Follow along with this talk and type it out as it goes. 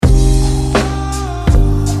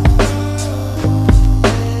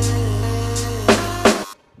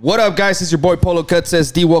What up, guys? It's your boy Polo Cuts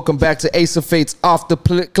SD. Welcome back to Ace of Fates Off the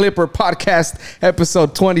Clipper podcast,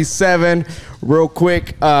 episode 27. Real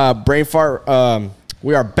quick, brain fart.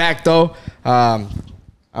 We are back, though.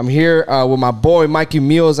 I'm here with my boy Mikey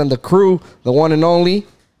Meals and the crew, the one and only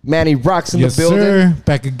Manny Rocks in the building. Yes, sir.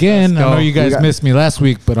 Back again. I know you guys missed me last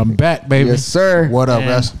week, but I'm back, baby. Yes, sir. What up,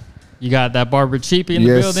 guys? You got that Barber Cheapy in the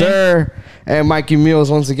Yes, building. sir. And Mikey Meals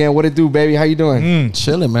once again. What it do, baby? How you doing?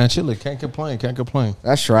 Chilling, man. Chilling. Can't complain.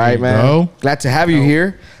 That's right, There you man. go. Glad to have you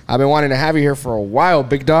here. I've been wanting to have you here for a while,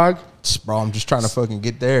 big dog. Bro, I'm just trying to fucking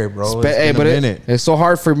get there, bro. But It's been a minute. it's so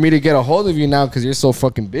hard for me to get a hold of you now because you're so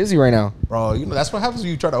fucking busy right now. Bro, you know, that's what happens when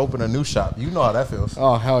you try to open a new shop. You know how that feels.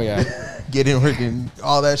 Oh, hell yeah. Getting freaking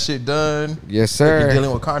all that shit done. Yes, Freaking sir.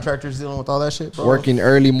 dealing with contractors, dealing with all that shit, bro. Working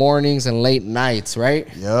early mornings and late nights, right?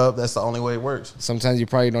 Yup, that's the only way it works. Sometimes you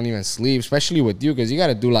probably don't even sleep, especially with you because you got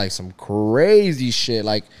to do like some crazy shit.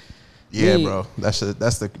 Like, Yeah, Me- bro. That's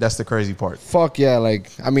the crazy part. fuck yeah. Like,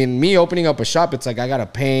 I mean, me opening up a shop, it's like I got to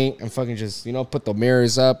paint and fucking just, put the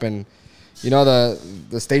mirrors up and,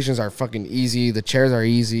 the stations are fucking easy. The chairs are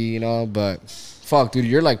easy, but fuck, dude,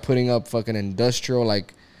 you're like putting up fucking industrial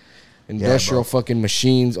bro. fucking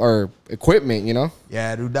machines or equipment,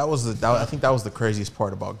 Yeah, dude, I think that was the craziest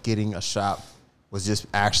part about getting a shop was just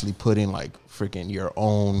actually putting like freaking your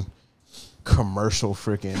own commercial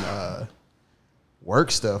freaking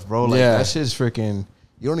work stuff, bro. Like Yeah. that shit's freaking,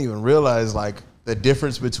 you don't even realize like the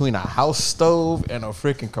difference between a house stove and a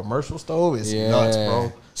freaking commercial stove is nuts,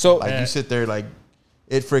 bro. So- like you sit there like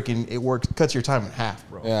it works, cuts your time in half,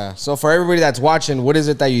 bro. Yeah. So for everybody that's watching, what is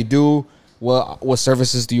it that you do? What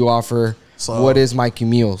services do you offer? So- What is Mikey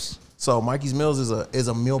Meals? So Mikey's Meals is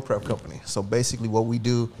a meal prep company. So basically what we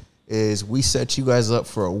do is we set you guys up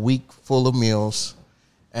for a week full of meals.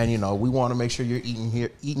 And we want to make sure you're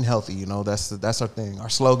eating healthy. That's our thing. Our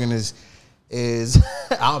slogan is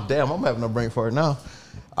oh damn, I'm having a brain fart now.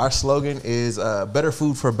 Our slogan is better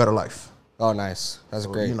food for a better life. Oh, nice. That's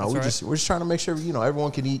great. We're just trying to make sure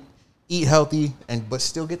everyone can eat healthy but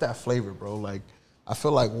still get that flavor, bro. Like I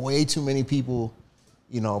feel like way too many people,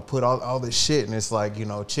 put all this shit and it's like,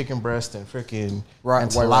 chicken breast and freaking Right,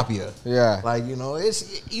 and right, tilapia. Yeah. Like,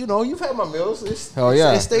 it's you've had my meals. Hell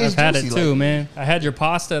yeah. It stays I've had it juicy, too, like- man. I had your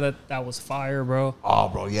pasta. That was fire, bro. Oh,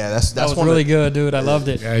 bro, yeah, that's That was one really of, good, dude. I loved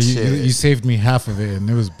it. Yeah, Shit. you saved me half of it, and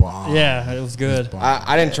it was bomb. Yeah, it was good.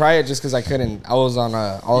 I didn't try it just because I couldn't. I was on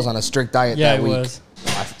a strict diet Yeah, that it week. was.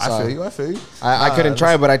 I feel you. I couldn't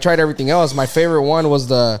try it, but I tried everything else. My favorite one was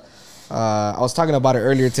the. I was talking about it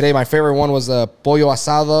earlier today. My favorite one was the pollo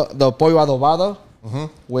asado, the pollo adobado,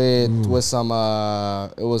 with some.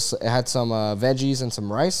 It had some veggies and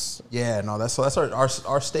some rice. Yeah, no, that's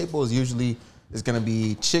our staple is gonna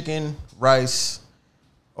be chicken, rice,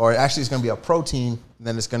 or actually it's gonna be a protein, and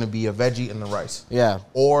then it's gonna be a veggie and the rice. Yeah,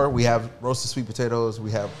 Or we have roasted sweet potatoes.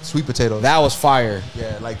 We have sweet potatoes. that was fire.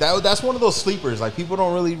 Yeah, like that. That's one of those sleepers. Like people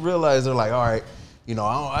don't really realize. They're like, all right, I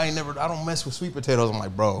don't mess with sweet potatoes. I'm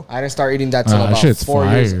like, bro. I didn't start eating that till that about shit's 4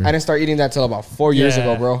 years. fire. I didn't start eating that till about 4 years Yeah,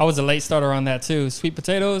 ago, bro. I was a late starter on that too. Sweet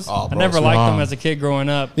potatoes. Oh, I bro, never it's liked them wrong. as a kid growing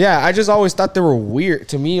up. Yeah, I just always thought they were weird.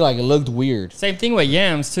 To me, like it looked weird. Same thing with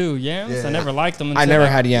yams too. Yams. Yeah. I never liked them. I Until never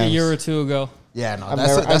like had yams. A year or two ago. Yeah, no, I've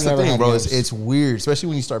that's the never thing, had bro. yams. It's weird, especially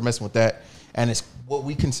when you start messing with that. And it's what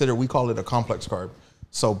we call it a complex carb.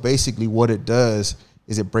 So basically what it does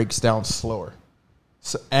is it breaks down slower.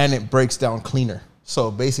 And it breaks down cleaner. So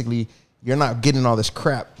basically you're not getting all this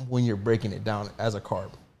crap when you're breaking it down as a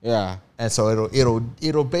carb. Yeah, And so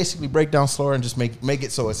it'll basically break down slower and just make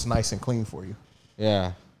it so it's nice and clean for you.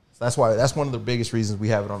 yeah. So that's one of the biggest reasons we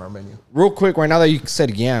have it on our menu. Real quick, right now that you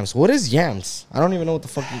said yams, what is yams? I don't even know what the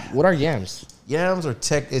fuck. What are yams? Yams are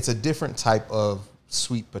it's a different type of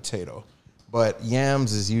sweet potato. But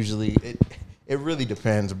yams is usually it really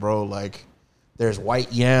depends, bro. Like there's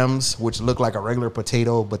white yams which look like a regular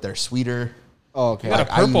potato but they're sweeter. Oh, okay. You got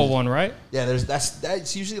a purple one, right? Yeah,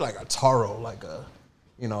 that's usually like a taro, like a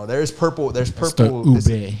there's purple. There's That's purple.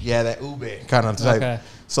 the ube. Yeah, that ube kind of type. Okay.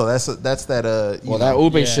 So that's that. Well, that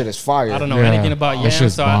ube Yeah. shit is fire. I don't know Yeah, anything about that yams,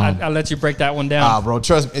 shit's so bomb. I'll let you break that one down. Ah, bro,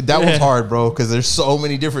 trust me, that was hard, bro, because there's so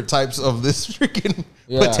many different types of this freaking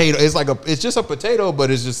Yeah. potato. It's just a potato,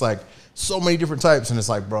 but it's just like so many different types, and it's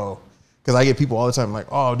like, bro, because I get people all the time like,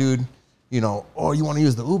 oh, dude, you want to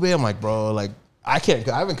use the ube? I'm like, bro, like I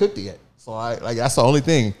haven't cooked it yet, so that's the only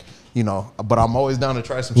thing, But I'm always down to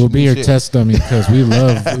try some. We'll be new your shit. test dummy because we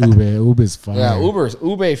love ube. Ube's fire. Yeah, Uber.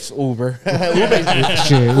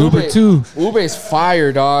 Shit, Uber too. Ube's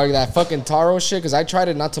fire, dog. That fucking taro shit. Because I tried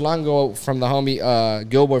it not too long ago from the homie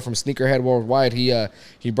Gilboy from Sneakerhead Worldwide.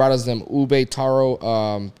 He brought us them ube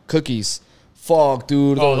taro cookies. Fuck,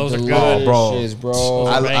 dude. Oh, those are good. Delicious, bro.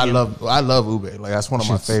 I love ube. Like that's one of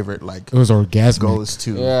my favorite. Like it was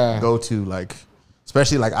orgasmic. Go to like,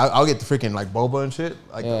 especially like I'll get the freaking like boba and shit.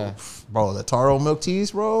 Like, bro, the taro milk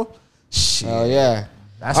teas, bro. Shit. Oh yeah.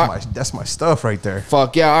 That's my stuff right there.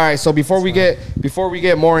 Fuck yeah! All right, so before we get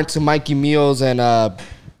more into Mikey Meals and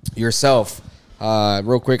yourself,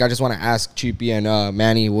 real quick, I just want to ask Cheapy and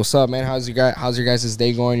Manny, what's up, man? How's your guys'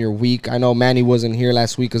 day going? Your week? I know Manny wasn't here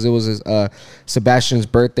last week because it was his, Sebastian's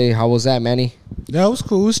birthday. How was that, Manny? Yeah, it was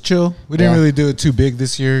cool. It was chill. We didn't really do it too big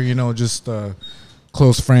this year. You know, just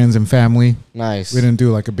close friends and family. Nice. We didn't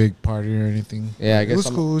do like a big party or anything. Yeah, I guess it was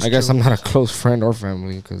cool. I guess I'm not a close friend or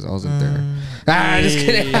family because I wasn't there. Just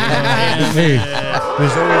kidding. Hey,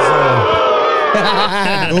 there's always.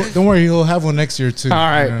 Don't worry, he'll have one next year too. All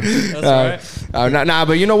right. That's all right. Nah,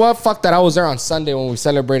 but you know what? Fuck that. I was there on Sunday when we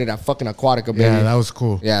celebrated at fucking Aquatica, baby. Yeah, that was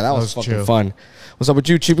cool. Yeah, that was fucking chill. fun. What's up with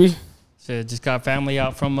you, Chippy? Shit, just got family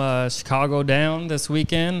out from Chicago down this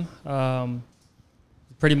weekend.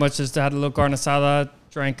 Pretty much just had a little carne asada,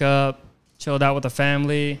 drank up, chilled out with the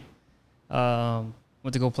family.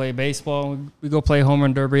 Went to go play baseball. We go play home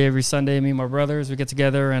run derby every Sunday. Me and my brothers, we get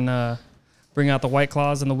together and bring out the White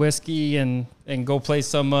Claws and the whiskey and go play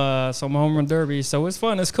some home run derby. So it was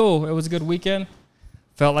fun. It's cool. It was a good weekend.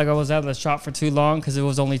 Felt like I was out of the shop for too long because it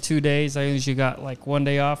was only 2 days. I usually got like 1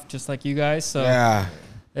 day off, just like you guys. So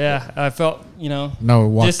yeah, I felt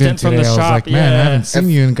walked distant in from today. the I was shop. like, man, I haven't seen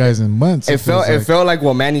you guys in months. It felt like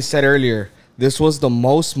what Manny said earlier. This was the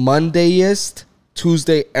most Mondayest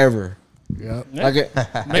Tuesday ever. Yep. Yeah.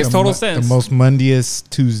 Like Makes total sense. The most Mondayest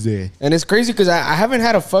Tuesday. And it's crazy because I haven't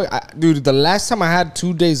had dude, the last time I had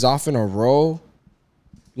 2 days off in a row,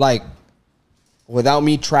 like, without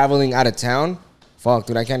me traveling out of town, fuck,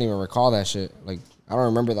 dude, I can't even recall that shit. Like, I don't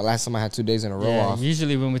remember the last time I had 2 days in a row off.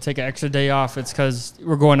 Usually when we take an extra day off, it's because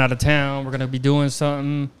we're going out of town. We're going to be doing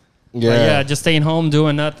something. Yeah. But just staying home,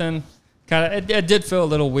 doing nothing. Kind of, it did feel a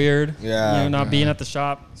little weird. Yeah. Not being at the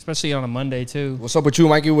shop, especially on a Monday too. What's up with you,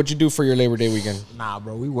 Mikey? What'd you do for your Labor Day weekend? Nah,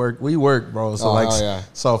 bro, we work, bro. So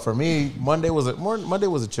so for me, Monday was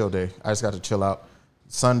a chill day. I just got to chill out.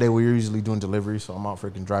 Sunday we're usually doing delivery, so I'm out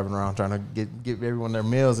freaking driving around trying to get everyone their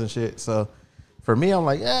meals and shit. So for me, I'm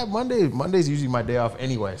like, Monday's usually my day off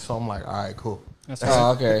anyway. So I'm like, all right, cool.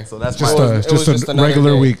 Okay. So that's just a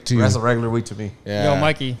regular week to you. That's a regular week to me. Yeah. Yo,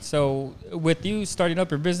 Mikey, so with you starting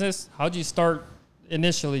up your business, how'd you start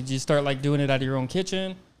initially? Did you start like doing it out of your own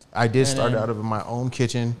kitchen? I did start out of my own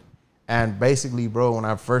kitchen. And basically, bro, when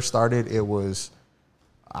I first started, I was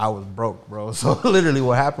broke, bro. So literally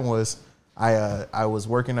what happened was I was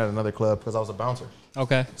working at another club because I was a bouncer.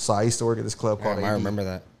 Okay. So I used to work at this club called AD. I remember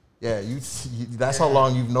that. Yeah, that's how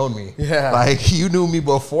long you've known me. Yeah. Like, you knew me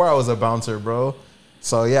before I was a bouncer, bro.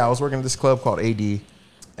 So, yeah, I was working at this club called AD,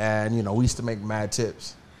 and, we used to make mad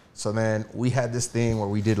tips. So then we had this thing where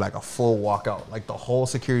we did, like, a full walkout. Like, the whole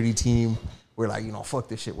security team, we're like, fuck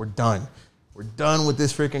this shit. We're done. We're done with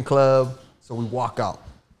this freaking club. So we walk out.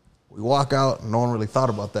 We walk out, and no one really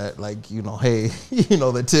thought about that. Like, hey,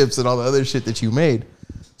 the tips and all the other shit that you made.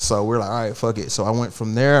 So we're like, all right, fuck it. So I went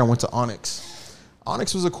from there. I went to Onyx.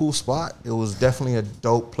 Onyx was a cool spot. It was definitely a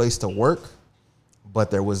dope place to work,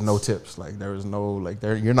 but there was no tips. Like, there was no,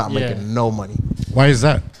 you're not making no money. Why is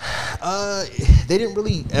that? They didn't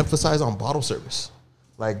really emphasize on bottle service.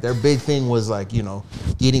 Like, their big thing was, like,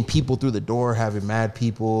 getting people through the door, having mad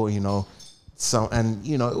people, it was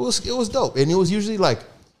dope. And it was usually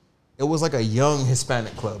it was like a young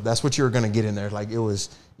Hispanic club. That's what you were going to get in there. Like, it was,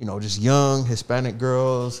 just young Hispanic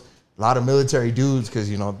girls. A lot of military dudes because,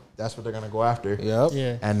 that's what they're going to go after. Yep.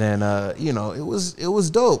 Yeah. And then, it was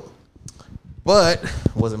dope, but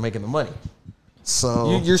wasn't making the money.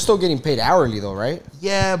 So You're still getting paid hourly though, right?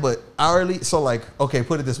 yeah, but hourly. So okay,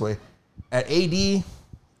 put it this way. At AD,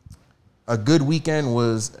 a good weekend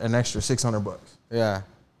was an extra $600. Yeah.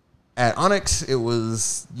 At Onyx, it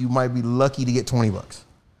was, you might be lucky to get $20.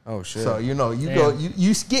 Oh shit. So, you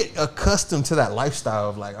get accustomed to that lifestyle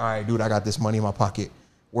of like, all right, dude, I got this money in my pocket.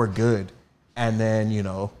 We're good. And then,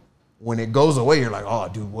 when it goes away, you're like, oh,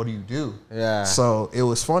 dude, what do you do? Yeah. So it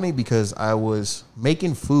was funny because I was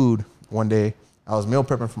making food one day. I was meal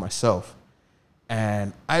prepping for myself.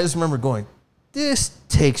 And I just remember going, this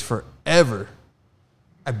takes forever.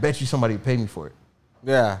 I bet you somebody paid me for it.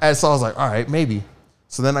 Yeah. And so I was like, all right, maybe.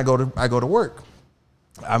 So then I go to work.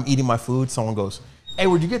 I'm eating my food. Someone goes, hey,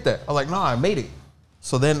 where'd you get that? I was like, no, I made it.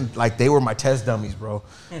 So then, they were my test dummies, bro.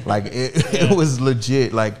 It was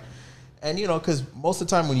legit. And, because most of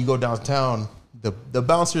the time when you go downtown, the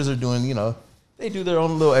bouncers are doing, they do their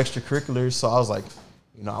own little extracurriculars. So I was like,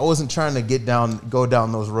 I wasn't trying to go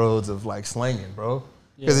down those roads of, slanging, bro.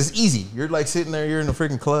 because it's easy. You're like sitting there, you're in a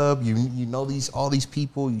freaking club, you know all these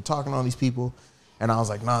people, you talking to all these people, and I was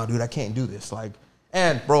like, nah, dude, I can't do this. Like,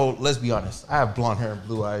 and bro, let's be honest, I have blonde hair and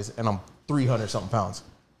blue eyes, and I'm 300 something pounds.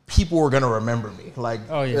 People were gonna remember me, like,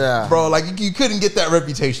 Oh yeah. bro, like you couldn't get that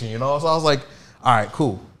reputation, you know. So I was like, all right,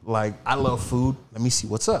 cool. Like, I love food. Let me see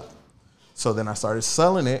what's up. So then I started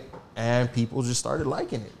selling it, and people just started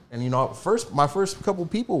liking it. And you know, my first couple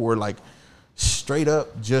people were like straight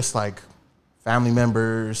up just like family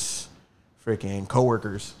members, freaking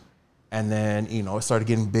coworkers. And then, you know, it started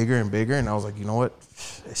getting bigger and bigger, and I was like, you know what?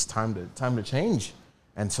 It's time to change.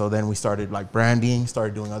 And so then we started like branding,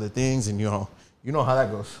 started doing other things, and you know how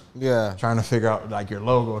that goes. Yeah. Trying to figure out like your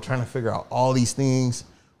logo, trying to figure out all these things,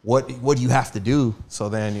 what you have to do. So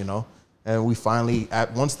then, you know, and we finally,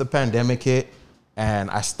 once the pandemic hit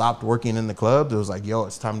and I stopped working in the club, it was like, yo,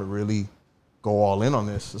 it's time to really go all in on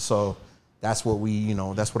this. So that's what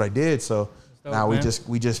that's what I did. So dope, now man.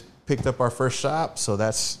 we just picked up our first shop. So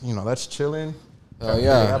that's chilling. Oh,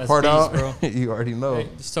 yeah. That That's part beast, out. bro. You already know. Hey,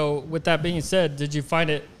 so with that being said, did you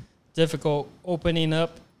find it difficult opening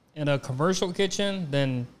up in a commercial kitchen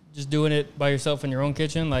than just doing it by yourself in your own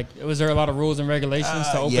kitchen? Like, was there a lot of rules and regulations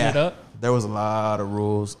to open it up? There was a lot of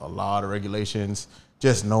rules, a lot of regulations.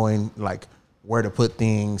 Just knowing like where to put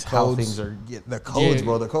things, how Codes. things are. The codes, Yeah.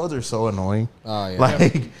 bro. The codes are so annoying. Oh, yeah.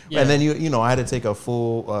 Like, Yeah. and then you know, I had to take a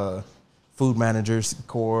full food manager's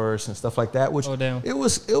course and stuff like that. Which Oh, damn. it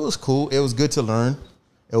was cool. It was good to learn.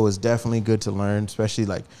 It was definitely good to learn, especially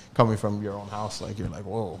like coming from your own house. Like, you're like,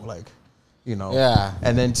 whoa, like, you know. Yeah.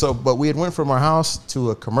 And then but we had went from our house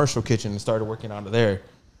to a commercial kitchen and started working out of there.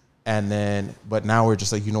 And then, but now we're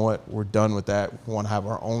just like, you know what? We're done with that. We want to have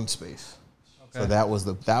our own space. So that was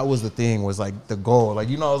the thing, was like the goal. Like,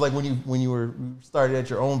 you know, it was like when you started at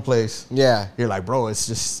your own place. Yeah. You're like, bro, it's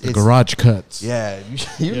just The garage cuts. Yeah, you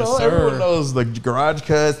Yes, know, sir. everyone knows the garage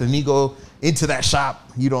cuts. Then you go into that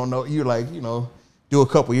shop. You don't know. You're like, you know, do a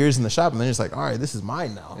couple years in the shop, and then it's like, all right, this is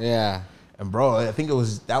mine now. Yeah. And bro, I think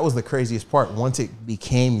that was the craziest part. Once it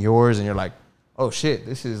became yours, and you're like, oh shit,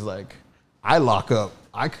 this is like, I lock up.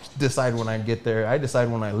 I decide when I get there. I decide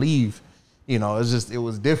when I leave. You know, it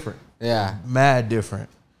was different. Yeah. Mad different.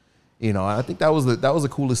 You know, I think that was the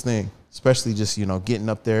coolest thing, especially just, you know, getting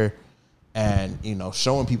up there and, you know,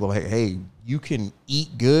 showing people like, hey, you can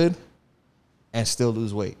eat good and still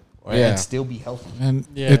lose weight, or Yeah. and still be healthy. And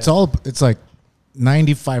Yeah. it's like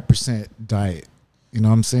 95% diet. You know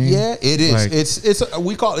what I'm saying? Yeah, it is. Like-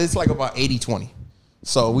 It's like about 80-20.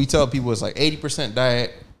 So we tell people it's like 80%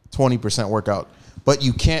 diet, 20% workout. But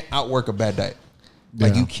you can't outwork a bad diet.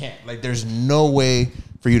 Like, Yeah. you can't. Like, there's no way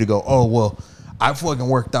for you to go, oh, well, I fucking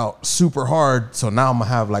worked out super hard, so now I'm going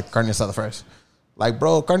to have, like, carne asada fries. Like,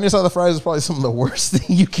 bro, carne asada fries is probably some of the worst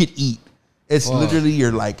thing you could eat. It's literally,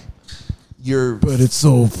 you're But it's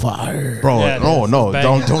so fire. bro. Yeah, it no, is. no, It's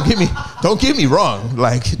banging. don't get me wrong.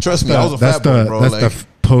 Like, trust me, I was a That's fat boy, the bro. that's Like, the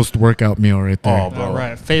post workout meal right there. oh, bro. All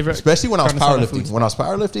right. Favorite. Especially when I was carne asada powerlifting. foods? When I was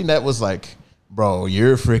powerlifting, that was like, bro,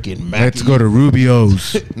 you're freaking mad. Let's go to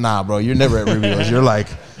Rubio's. Nah, bro, you're never at Rubio's. You're like,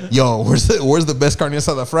 yo, where's the best carne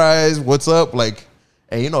asada fries? What's up? Like,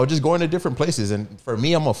 and you know, just going to different places. And for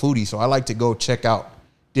me, I'm a foodie, so I like to go check out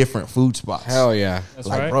different food spots. Hell yeah. That's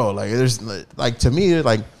Like, right. bro, like there's like, to me,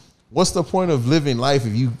 like, what's the point of living life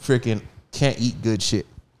if you freaking can't eat good shit?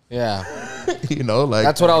 Yeah. You know, like,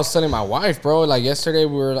 That's what I was telling my wife, bro. Like, yesterday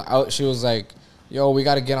we were out. She was like, yo, we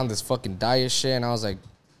got to get on this fucking diet shit. And I was like,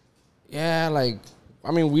 yeah, like,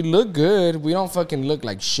 I mean, we look good. We don't fucking look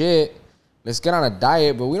like shit. Let's get on a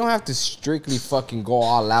diet, but we don't have to strictly fucking go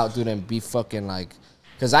all out, dude, and be fucking like,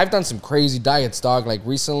 because I've done some crazy diets, dog. Like,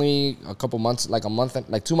 recently, a couple months, like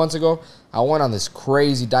 2 months ago, I went on this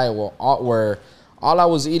crazy diet where all I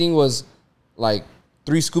was eating was like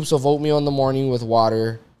 3 scoops of oatmeal in the morning with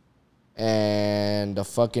water and a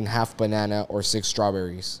fucking half banana or 6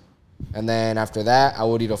 strawberries. And then after that, I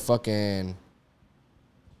would eat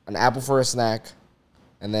an apple for a snack.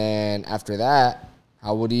 And then after that,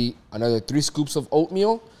 I would eat another 3 scoops of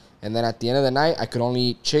oatmeal. And then at the end of the night, I could only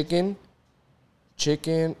eat chicken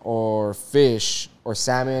or fish or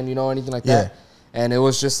salmon, you know, anything like that. And it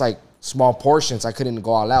was just like small portions. I couldn't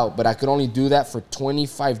go all out, but I could only do that for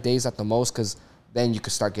 25 days at the most, because then you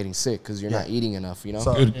could start getting sick because you're not eating enough, you know?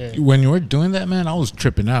 So- Dude, when you were doing that, man, I was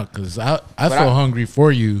tripping out because I felt I- hungry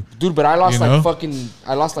for you. Dude, but I lost You know?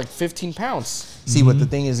 I lost like 15 pounds. see, what the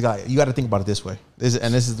thing is, guys, you got to think about it this way. This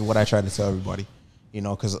is what I try to tell everybody. You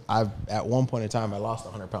know, because at one point in time, I lost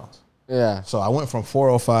 100 pounds. Yeah. So I went from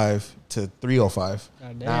 405 to 305.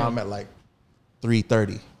 God Now damn. I'm at like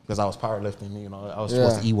 330 because I was powerlifting. You know, I was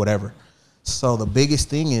supposed to Yeah. eat whatever. So the biggest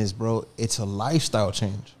thing is, bro, it's a lifestyle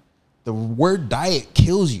change. the word diet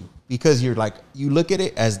kills you because you're like, you look at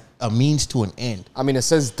it as a means to an end. I mean, it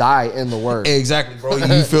says die in the word. Exactly, bro.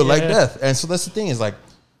 You feel like Yeah. death. And so that's the thing is like,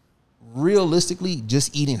 realistically,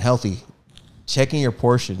 just eating healthy, checking your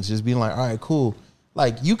portions, just being like, all right, cool.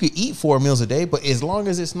 Like, you could eat 4 meals a day, but as long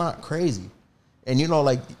as it's not crazy. And, you know,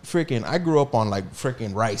 like, freaking, I grew up on, like,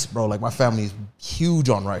 freaking rice, bro. Like, my family is huge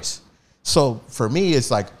on rice. So, for me, it's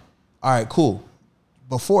like, all right, cool.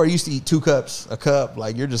 Before, I used to eat 2 cups, a cup.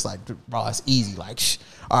 Like, you're just like, bro, it's easy. Like,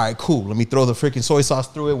 all right, cool. Let me throw the freaking soy sauce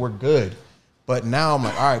through it. We're good. But now I'm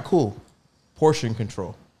like, all right, cool. Portion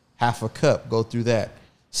control. Half a cup. Go through that.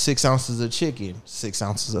 6 ounces of chicken. 6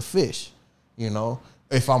 ounces of fish. You know?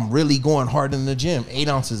 If I'm really going hard in the gym, 8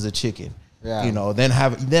 ounces of chicken. Yeah. You know, then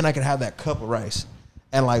I can have that cup of rice.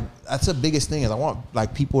 And like, that's the biggest thing is I want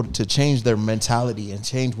like people to change their mentality and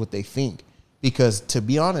change what they think. Because to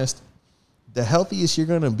be honest, the healthiest you're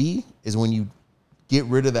going to be is when you get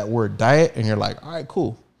rid of that word diet and you're like, all right,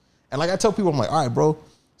 cool. And like I tell people, I'm like, all right, bro,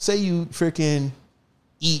 say you freaking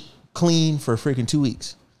eat clean for freaking 2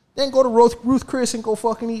 weeks. Then go to Ruth Chris and go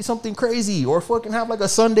fucking eat something crazy or fucking have like a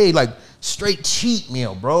Sunday, like straight cheat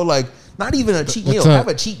meal, bro. Like not even a cheat meal, have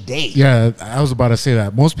a cheat day. Yeah, I was about to say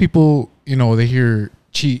that. Most people, you know, they hear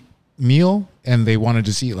cheat meal and they want to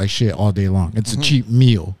just eat like shit all day long. It's a cheat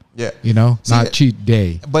meal. Yeah. You know, See, not cheat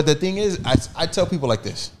day. But the thing is, I tell people like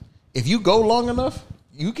this. If you go long enough,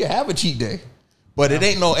 you can have a cheat day. But it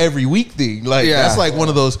ain't no every week thing. Like that's like one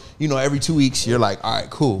of those, you know, every 2 weeks you're like, all right,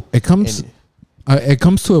 cool. It comes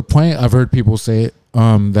to a point, I've heard people say it,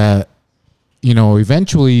 that, you know,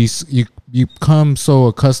 eventually you become so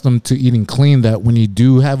accustomed to eating clean that when you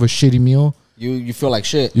do have a shitty meal, You feel like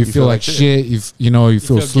shit. you feel like shit. You feel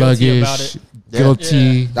feel guilty about sluggish, it. guilty.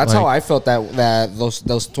 Yeah. That's like- how I felt that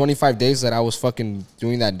those 25 days that I was fucking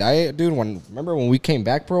doing that diet, dude. Remember when we came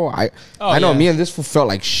back, bro? I know yeah. me and this fool felt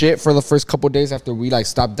like shit for the first couple of days after we like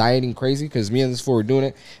stopped dieting crazy because me and this fool were doing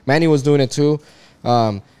it. Manny was doing it too.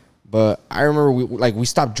 But I remember we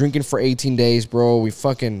stopped drinking for 18 days, bro. We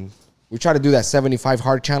tried to do that 75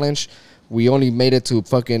 hard challenge. We only made it to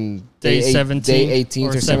fucking Day 17. day 18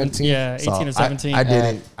 or 17. Yeah, 18 or 17. I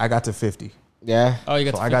did it. I got to 50. Yeah. Oh, you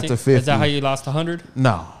got So to I 50? got to 50. Is that how you lost 100?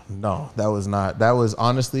 No, that was not. That was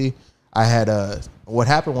honestly, I had what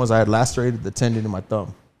happened was I had lacerated the tendon in my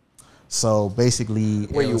thumb. So basically,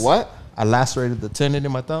 Wait, you what? I lacerated the tendon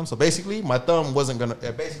in my thumb. So basically, my thumb wasn't gonna.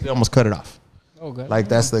 It basically almost cut it off. Oh, good. Like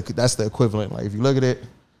that's the equivalent. Like if you look at it,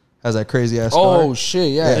 has that crazy ass. Oh scar.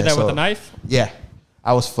 shit, yeah. Did that so- with a knife? Yeah,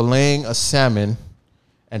 I was filleting a salmon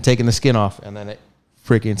and taking the skin off, and then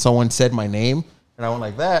someone said my name, and I went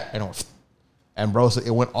like that, and it went, and bro, so it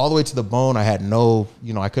went all the way to the bone. I had no,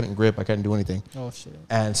 I couldn't grip, I couldn't do anything, Oh, shit.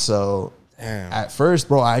 and so Damn. at first,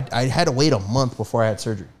 bro, I had to wait a month before I had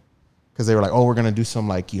surgery, because they were like, oh, we're gonna do some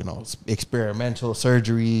like experimental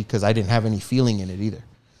surgery, because I didn't have any feeling in it either.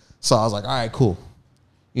 So I was like, all right, cool.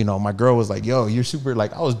 My girl was like, yo, you're super,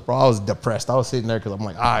 like, I was depressed. I was sitting there because I'm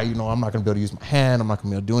like, I'm not going to be able to use my hand. I'm not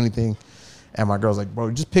going to be able to do anything. And my girl's like,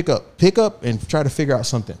 bro, just pick up and try to figure out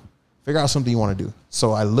something. Figure out something you want to do.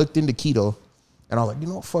 So I looked into keto and I was like,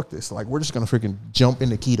 what, fuck this. Like, we're just going to freaking jump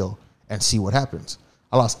into keto and see what happens.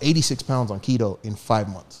 I lost 86 pounds on keto in 5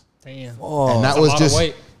 months. Damn. And That's a lot of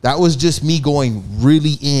weight. that was just me going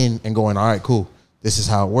really in and going, all right, cool. This is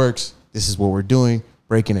how it works. This is what we're doing,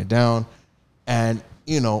 breaking it down. And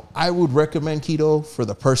I would recommend keto for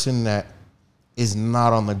the person that is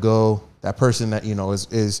not on the go, that person that,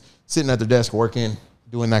 is sitting at their desk working,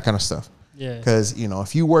 doing that kind of stuff. Yeah. Because,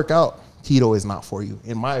 if you work out, keto is not for you,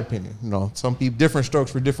 in my opinion. Some people, different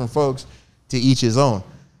strokes for different folks, to each his own.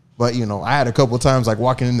 But, I had a couple of times, like,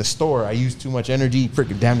 walking in the store, I used too much energy,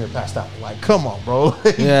 freaking damn near passed out. Like, come on, bro.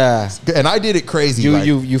 Yeah. And I did it crazy.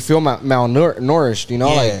 You feel malnourished, yeah.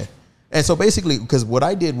 like. And so basically, because what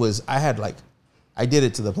I did was I did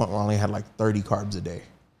it to the point where I only had like 30 carbs a day.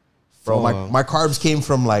 Bro, my carbs came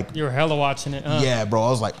from like, You were hella watching it, huh? yeah, bro. I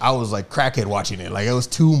was like crackhead watching it. Like, it was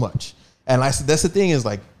too much. And that's the thing is,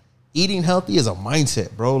 like, eating healthy is a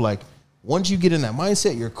mindset, bro. Like, once you get in that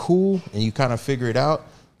mindset, you're cool and you kind of figure it out.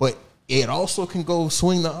 But it also can go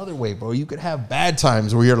swing the other way, bro. You could have bad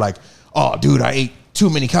times where you're like, oh, dude, I ate too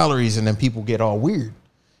many calories, and then people get all weird.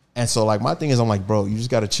 And so, like, my thing is, I'm like, bro, you just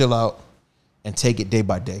got to chill out and take it day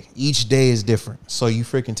by day. Each day is different. So you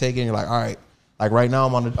freaking take it and you're like, all right, like right now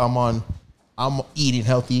I'm eating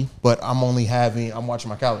healthy, but I'm watching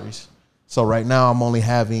my calories. So right now I'm only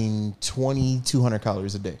having 2,200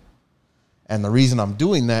 calories a day. And the reason I'm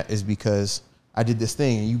doing that is because I did this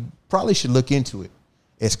thing, and you probably should look into it.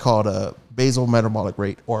 It's called a basal metabolic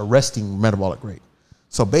rate, or a resting metabolic rate.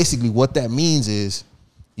 So basically what that means is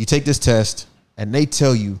you take this test and they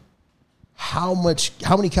tell you how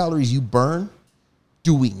many calories you burn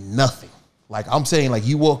doing nothing. Like I'm saying, like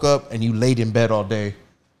you woke up and you laid in bed all day,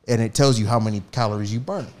 and it tells you how many calories you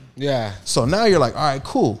burn. Yeah. So now you're like, all right,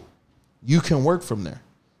 cool. You can work from there.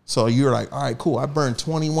 So you're like, all right, cool. I burned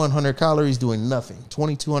 2,100 calories doing nothing.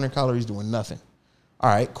 2,200 calories doing nothing. All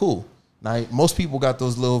right, cool. Now most people got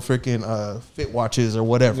those little freaking fit watches or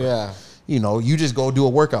whatever. Yeah. You know, you just go do a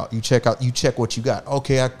workout. You check what you got.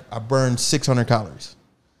 Okay, I burned 600 calories.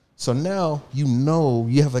 So now you know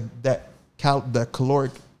you have that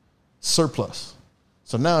caloric surplus.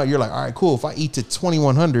 So now you're like, all right, cool. If I eat to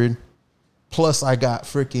 2,100 plus I got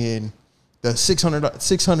freaking the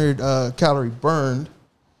 600 calorie burned,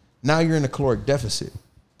 now you're in a caloric deficit.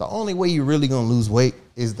 The only way you're really going to lose weight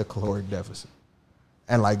is the caloric deficit.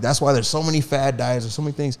 And like, that's why there's so many fad diets or so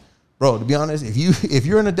many things. Bro, to be honest, if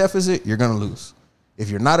you're in a deficit, you're going to lose. If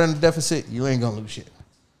you're not in a deficit, you ain't going to lose shit.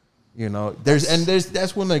 You know,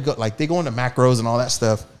 that's when they go into macros and all that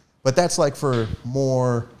stuff. But that's like for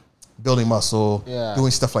more building muscle,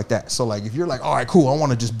 doing stuff like that. So like, if you're like, all right, cool, I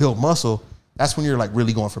want to just build muscle, that's when you're like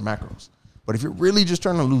really going for macros. But if you're really just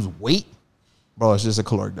trying to lose weight, bro, it's just a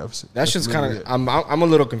caloric deficit. That's just kind of, I'm a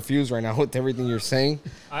little confused right now with everything you're saying.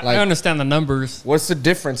 I understand the numbers. What's the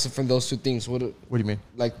difference from those two things? What do you mean?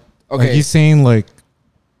 Like, okay. Like he's saying like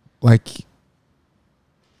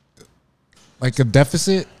a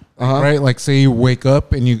deficit, right? Like say you wake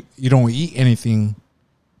up and you don't eat anything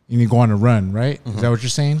and you go on a run, right? Is that what you're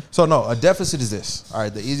saying? So no, a deficit is this. All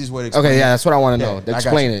right, the easiest way to explain that's what I want to know.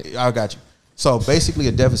 Explain it. I got you. So basically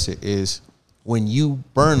a deficit is when you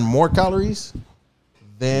burn more calories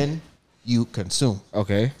than you consume.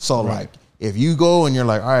 Okay. So like if you go and you're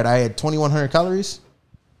like, all right, I had 2,100 calories,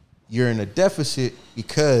 you're in a deficit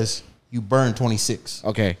because you burned 26.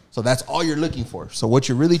 Okay. So that's all you're looking for. So what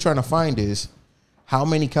you're really trying to find is how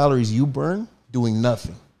many calories you burn doing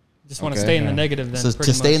nothing. Just want to stay in the negative then. So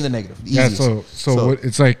to stay in the negative. Yeah, so what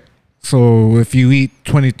it's like, so if you eat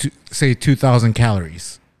 2,000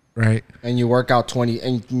 calories, right? And you work out 20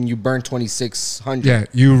 and you burn 2,600. Yeah,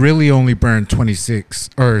 you really only burn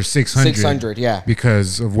 26 or 600. 600, yeah.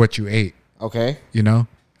 Because of what you ate. Okay. You know?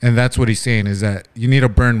 And that's what he's saying is that you need to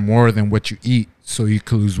burn more than what you eat so you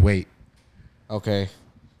can lose weight. Okay.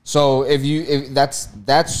 So if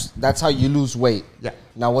that's how you lose weight. Yeah.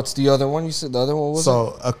 Now what's the other one? You said the other one was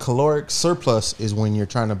a caloric surplus is when you're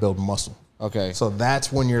trying to build muscle. Okay. So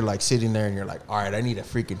that's when you're like sitting there and you're like, all right, I need to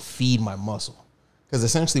freaking feed my muscle. Because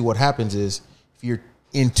essentially what happens is if you're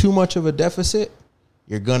in too much of a deficit,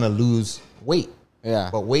 you're going to lose weight. Yeah.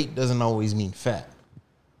 But weight doesn't always mean fat.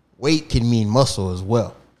 Weight can mean muscle as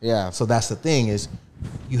well. Yeah. So that's the thing is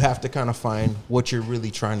you have to kind of find what you're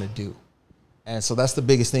really trying to do. And so that's the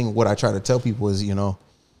biggest thing. What I try to tell people is, you know,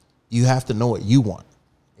 you have to know what you want.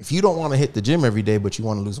 If you don't want to hit the gym every day, but you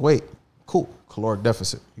want to lose weight, cool, caloric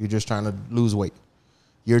deficit. You're just trying to lose weight.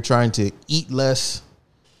 You're trying to eat less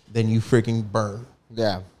than you freaking burn.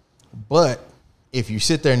 Yeah. But if you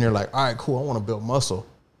sit there and you're like, all right, cool, I want to build muscle.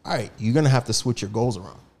 All right, you're going to have to switch your goals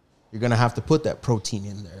around. You're going to have to put that protein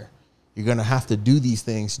in there. You're going to have to do these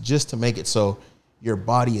things just to make it so your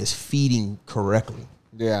body is feeding correctly.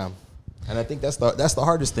 Yeah. And I think that's the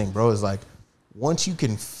hardest thing, bro, is like once you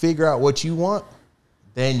can figure out what you want,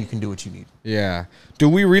 then you can do what you need. Yeah. Do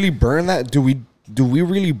we really burn that? Do we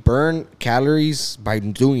really burn calories by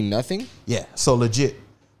doing nothing? Yeah. So legit.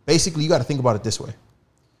 Basically, you got to think about it this way.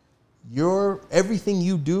 Everything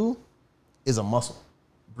you do is a muscle.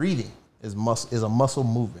 Breathing is a muscle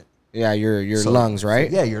movement. Yeah, your lungs,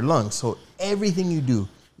 right? So, yeah, your lungs. So everything you do,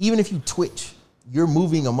 even if you twitch, you're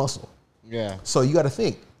moving a muscle. Yeah. So you got to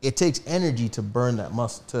think. It takes energy to burn that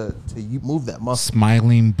muscle, to move that muscle.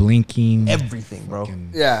 Smiling, blinking. Everything, bro.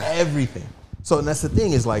 Yeah. Everything. So and that's the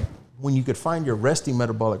thing is like when you could find your resting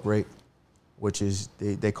metabolic rate, which is,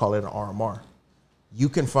 they call it an RMR, you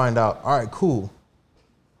can find out, all right, cool.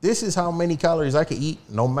 This is how many calories I could eat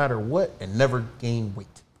no matter what and never gain weight.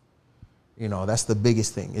 You know, that's the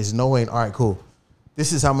biggest thing is knowing, all right, cool.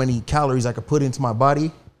 This is how many calories I could put into my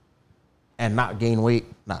body and not gain weight,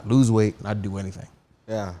 not lose weight, not do anything.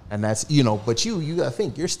 Yeah. And that's, you know, but you got to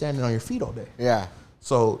think you're standing on your feet all day. Yeah.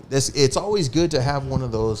 So it's always good to have one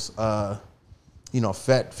of those,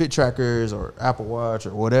 fit trackers or Apple Watch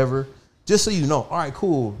or whatever, just so you know, all right,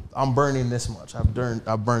 cool, I'm burning this much. I've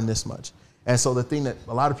burned this much. And so the thing that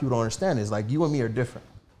a lot of people don't understand is like you and me are different.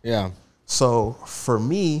 Yeah. So for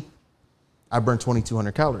me, I burn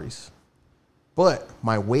 2,200 calories, but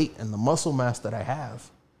my weight and the muscle mass that I have,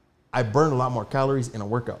 I burn a lot more calories in a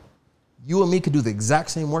workout. You and me could do the exact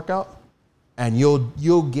same workout, and you'll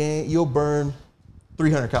burn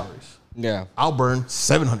 300 calories. Yeah. I'll burn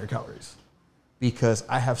 700 calories. because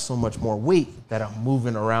I have so much more weight that I'm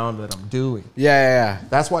moving around that I'm doing. Yeah.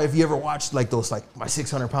 That's why if you ever watch like those, like my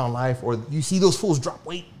 600 pound life, or you see those fools drop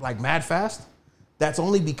weight like mad fast, that's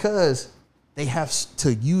only because they have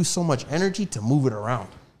to use so much energy to move it around.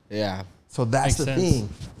 Yeah. So that's the thing.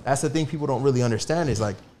 That's the thing people don't really understand is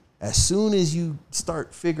like, as soon as you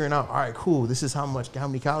start figuring out, all right, cool, this is how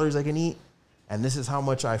many calories I can eat, and this is how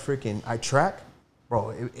much I track,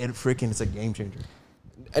 bro, it's a game changer.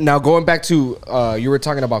 And now going back to you were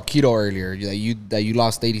talking about keto earlier, that you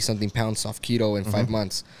lost 80 something pounds off keto in 5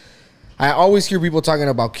 months. I always hear people talking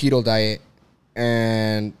about keto diet,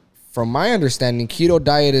 and from my understanding, keto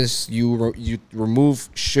diet is you remove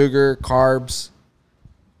sugar, carbs,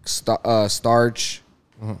 starch,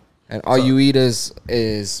 and all you eat is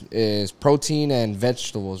protein and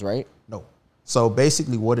vegetables, right? No. So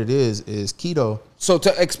basically, what it is keto. So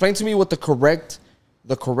to explain to me what the correct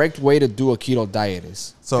way to do a keto diet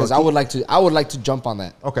is, because I would like to jump on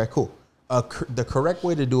that. Okay, cool. The correct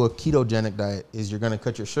way to do a ketogenic diet is you're going to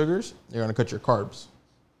cut your sugars, you're going to cut your carbs,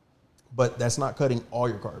 but that's not cutting all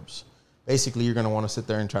your carbs. Basically, you're going to want to sit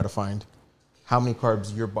there and try to find how many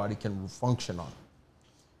carbs your body can function on.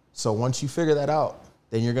 So once you figure that out,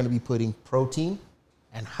 then you're going to be putting protein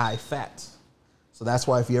and high fats. So that's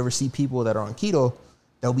why if you ever see people that are on keto,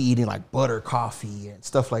 they'll be eating like butter, coffee, and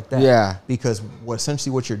stuff like that. Yeah. Because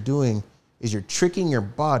essentially what you're doing is you're tricking your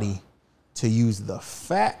body to use the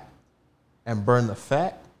fat and burn the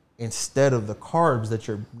fat instead of the carbs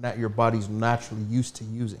that your body's naturally used to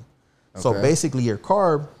using. Okay. So basically your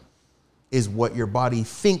carb is what your body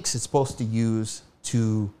thinks it's supposed to use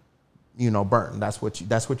to, burn. That's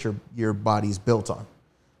what your body's built on.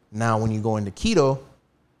 Now, when you go into keto,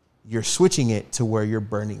 you're switching it to where you're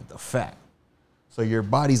burning the fat. So your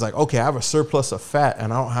body's like, okay, I have a surplus of fat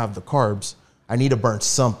and I don't have the carbs. I need to burn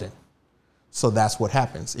something. So that's what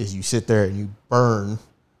happens is you sit there and you burn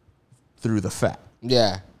through the fat.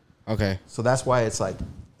 Yeah. Okay. So that's why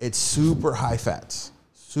it's super high fats,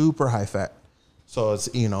 super high fat. So it's,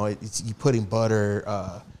 it's you putting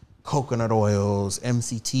butter, coconut oils,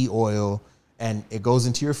 MCT oil, and it goes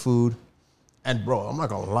into your food. And bro, I'm not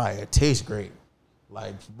gonna lie, it tastes great.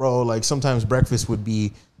 Like, bro, like sometimes breakfast would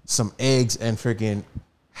be some eggs and freaking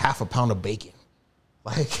half a pound of bacon.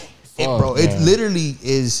 Like, it literally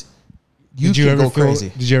is. You can go crazy.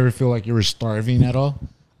 Did you ever feel like you were starving at all?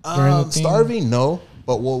 Starving, no.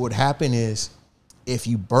 But what would happen is if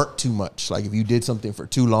you burnt too much, like if you did something for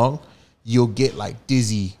too long, you'll get like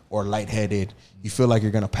dizzy or lightheaded. You feel like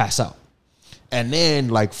you're gonna pass out. And then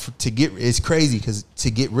like it's crazy because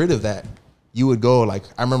to get rid of that, you would go like,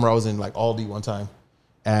 I remember I was in like Aldi one time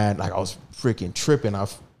and like I was freaking tripping. I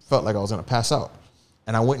felt like I was gonna pass out.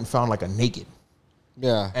 And I went and found like a Naked.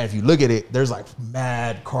 Yeah. And if you look at it, there's like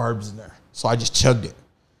mad carbs in there. So I just chugged it.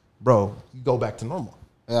 Bro, you go back to normal.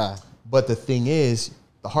 Yeah. But the thing is,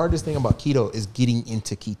 the hardest thing about keto is getting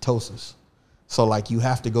into ketosis. So like you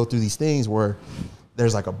have to go through these things where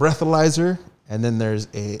there's like a breathalyzer and then there's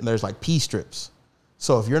like pee strips.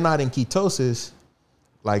 So if you're not in ketosis,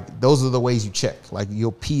 like those are the ways you check. Like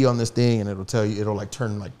you'll pee on this thing and it'll tell you, it'll like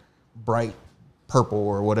turn like bright purple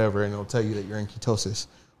or whatever, and it'll tell you that you're in ketosis.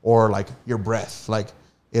 Or like your breath, like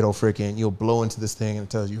you'll blow into this thing and it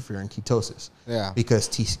tells you if you're in ketosis. Yeah. Because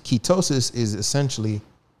ketosis is essentially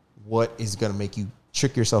what is going to make you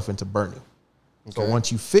trick yourself into burning. Okay. So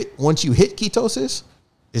once you hit ketosis,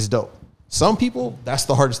 it's dope. Some people, that's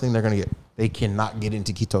the hardest thing they're going to get. They cannot get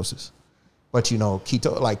into ketosis. But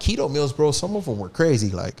keto meals, bro, some of them were crazy.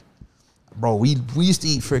 Like, bro, we used to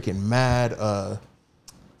eat freaking mad,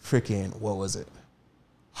 what was it?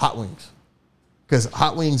 Hot wings. Because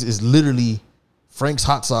hot wings is literally Frank's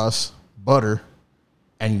hot sauce, butter,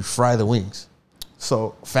 and you fry the wings.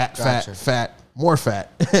 So fat, more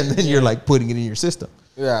fat. And then you're like putting it in your system.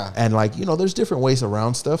 Yeah. And like, there's different ways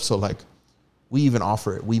around stuff. So like we even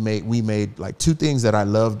offer it. We made like two things that I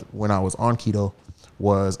loved when I was on keto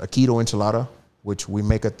was a keto enchilada, which we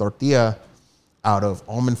make a tortilla out of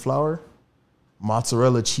almond flour,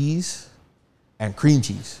 mozzarella cheese, and cream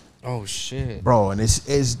cheese. Oh shit. Bro, and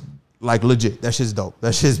it's like legit. That shit's dope.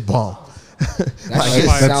 That shit's bomb.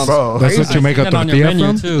 That's what you make a tortilla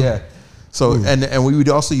from? Too. Yeah. So and we would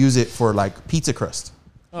also use it for like pizza crust.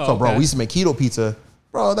 Oh, so bro, okay. we used to make keto pizza.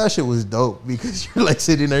 Bro, that shit was dope because you're like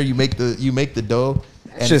sitting there, you make the dough.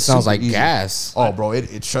 That shit sounds like gas. Oh, bro,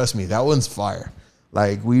 it trust me, that one's fire.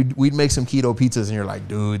 Like we'd make some keto pizzas and you're like,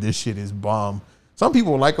 dude, this shit is bomb. Some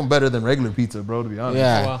people like them better than regular pizza, bro, to be honest.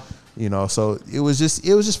 Yeah. Wow. So it was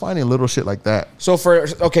just finding little shit like that. So for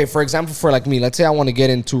example, for like me, let's say I want to get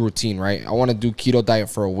into routine, right? I want to do keto diet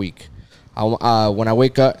for a week. When I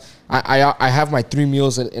wake up, I have my 3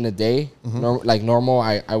 meals in a day. Like normal,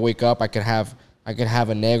 I wake up. I could have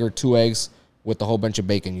an egg or 2 eggs with a whole bunch of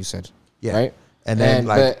bacon. You said, Yeah. right? And then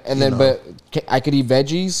I could eat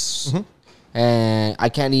veggies, and I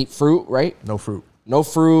can't eat fruit, right? no fruit. No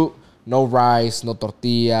fruit, no rice, no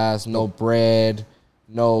tortillas, no bread,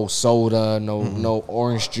 no soda, no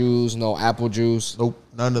orange juice, no apple juice. Nope.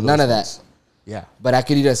 None of that. things. Yeah. But I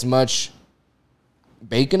could eat as much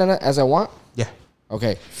bacon as I want. Yeah.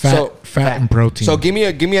 Okay, Fat and protein. So give me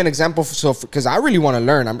an example. Because I really want to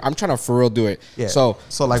learn. I'm trying to for real do it. Yeah. So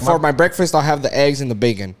like for my breakfast, I'll have the eggs and the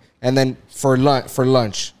bacon, and then for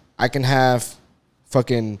lunch, I can have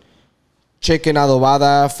fucking chicken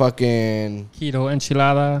adobada, fucking Keto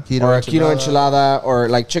enchilada. or a keto enchilada, or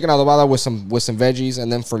like chicken adobada with some veggies,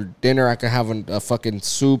 and then for dinner, I can have a fucking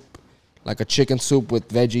soup, like a chicken soup with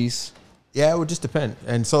veggies. Yeah, it would just depend.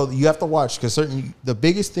 And so you have to watch because the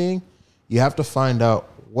biggest thing, you have to find out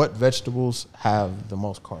what vegetables have the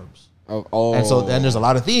most carbs. Oh, And so then there's a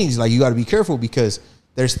lot of things like you got to be careful because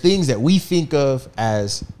there's things that we think of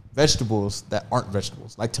as vegetables that aren't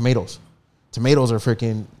vegetables, like tomatoes. Tomatoes are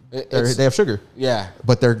freaking, they have sugar. yeah.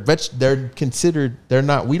 But they're considered, they're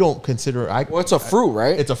not, we don't consider. Well, it's a fruit,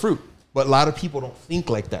 right? It's a fruit. But a lot of people don't think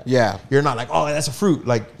like that. Yeah. You're not like, oh, that's a fruit.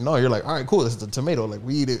 Like, no, you're like, all right, cool. This is a tomato. Like,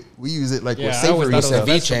 we eat it. We use it like Yeah, with I always savory thought it was stuff.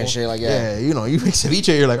 a ceviche and vegetable. shit. Like Yeah, you know, you make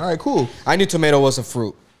ceviche, you're like, all right, cool. I knew tomato was a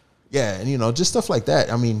fruit. Yeah, and you know, just stuff like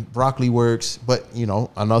that. I mean, broccoli works, but you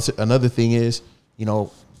know, another thing is, you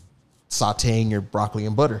know, sauteing your broccoli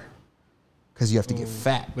in butter because you have to get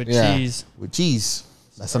fat With Yeah. cheese. with cheese.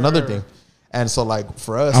 That's another thing. And so, like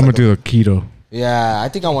for us, I'm like, gonna do a keto. Yeah, I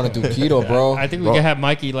think I want to do keto, bro. I think we Bro. can have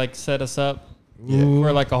Mikey like set us up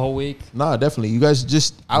for like a whole week. Nah, definitely. You guys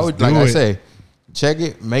just, I would, do like I it. say, check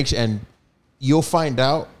it, make sure, and you'll find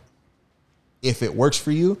out if it works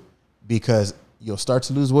for you because you'll start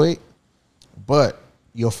to lose weight, but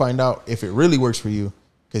you'll find out if it really works for you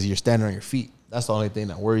because you're standing on your feet. That's the only thing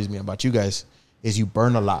that worries me about you guys is you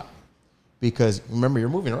burn a lot because remember, you're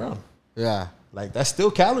moving around. Yeah. Like that's still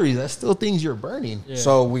calories. That's still things you're burning. Yeah.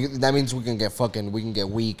 So that means we can get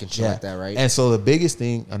weak and shit like that, right? And so the biggest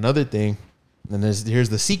thing, another thing, and here's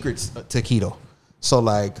the secrets to keto. So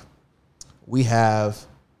like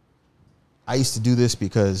I used to do this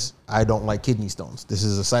because I don't like kidney stones. This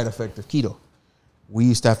is a side effect of keto. We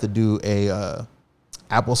used to have to do a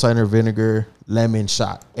apple cider vinegar lemon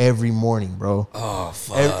shot every morning, bro. Oh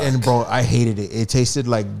fuck. And bro, I hated it. It tasted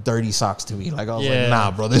like dirty socks to me. Like I was like,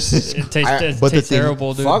 nah, bro, this is. It tastes but the thing-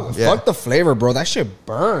 terrible, dude. Fuck the flavor, bro. That shit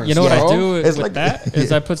burns. You know what bro. I do It's with like- that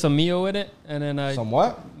is I put some Mio in it, and then I Some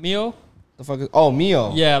what? Mio. The fuck is? Oh,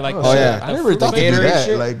 Mio. Yeah, like Oh, yeah. I never thought to Gatorade do that.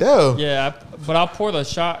 shit? Like, no. Yeah, but I'll pour the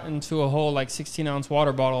shot into a whole like 16-ounce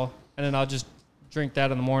water bottle, and then I'll just drink that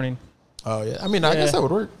in the morning. Oh yeah. I mean, I guess Yeah. that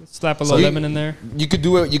would work. Slap a little you- lemon in there. You could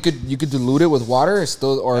do it. You could dilute it with water,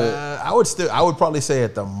 still, or I would probably say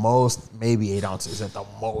at the most maybe 8 ounces at the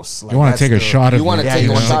most. Like, You want that's to take a still- shot of You wanna it. Yeah, take you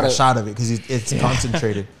a want to shot take a of- shot of it because it's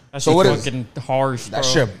concentrated. That So shit's what is- fucking harsh, bro. that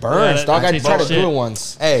shit burns, Yeah, dog. I tastes tried like to do shit. it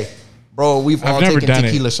once. Hey, bro, we've I've all never taken done it.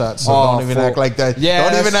 tequila shots, so Oh, don't even fool. act like that.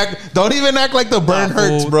 Yeah, Don't even act like the burn Nah,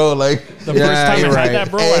 hurts, fool. bro. Like The Yeah, first time I you're had right.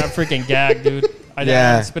 that, bro, I freaking gagged, dude. I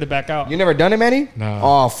Yeah. had to spit it back out. You never done it, Manny? No.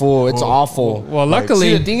 Oh, fool! It's awful. Well,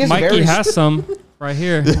 luckily, See, the thing is Mikey very- has some right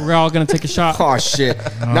here. We're all gonna take a shot. Oh shit!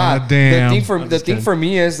 Nah, damn. The thing for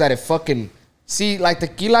me is that it fucking like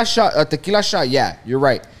tequila shot. Yeah, you're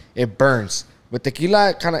right. It burns, but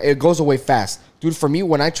tequila kind of it goes away fast, dude. For me,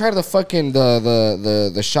 when I tried the fucking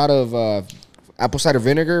the shot of apple cider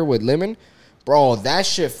vinegar with lemon, bro, that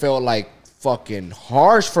shit felt like fucking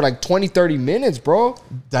harsh for like 20-30 minutes, bro.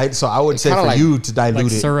 so I would say kinda for like- you to dilute like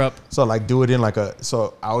it. syrup. So like do it in like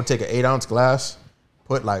so I would take an 8-ounce glass,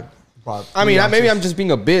 put like. about I mean, 3 maybe I'm ounces. just being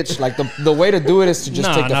a bitch. Like the way to do it is to just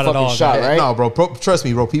Nah, take a not at fucking all, shot, guys. right? No, bro. Trust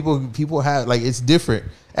me, bro. People have like it's different.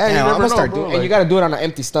 And Yeah, you I'm never gonna start know, bro. doing, and you got to do it on an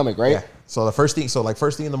empty stomach, right? Yeah. So the first thing,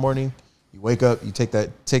 first thing in the morning, you wake up, you take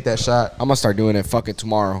that shot. I'm gonna start doing it. Fuck it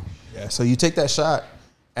tomorrow. Yeah. So you take that shot,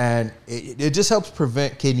 and it just helps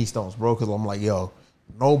prevent kidney stones, bro. Because I'm like, yo,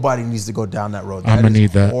 nobody needs to go down that road. I'ma That is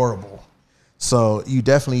need that. horrible. So you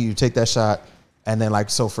take that shot, and then like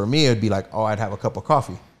so for me, it'd be like, oh, I'd have a cup of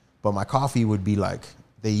coffee, but my coffee would be like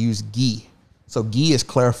they use ghee. So ghee is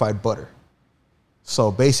clarified butter.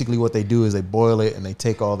 So basically, what they do is they boil it and they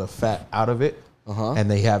take all the fat out of it, and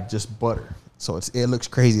they have just butter. So it looks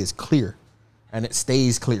crazy. It's clear, and it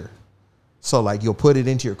stays clear. So like you'll put it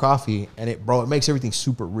into your coffee, and it makes everything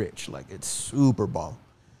super rich. Like it's super bomb.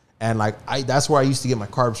 And like that's where I used to get my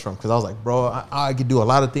carbs from because I was like, bro, I could do a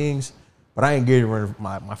lot of things, but But I ain't getting rid of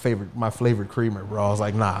my flavored creamer, bro. I was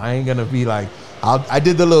like, nah, I ain't gonna be like. I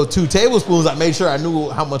did the little 2 tablespoons. I made sure I knew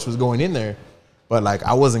how much was going in there, but like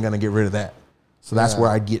I wasn't gonna get rid of that. So that's where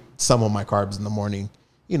I get some of my carbs in the morning,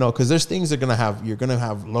 you know, because there's things you're gonna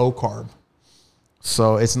have low carb.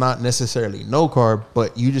 So it's not necessarily no carb,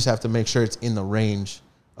 but you just have to make sure it's in the range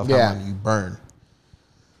of how many you burn.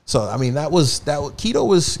 So I mean,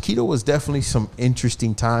 keto was definitely some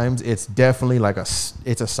interesting times. It's definitely like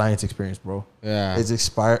it's a science experience, bro. Yeah, it's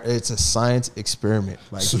a science experiment.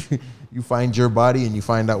 Like you find your body and you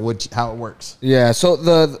find out how it works. Yeah. So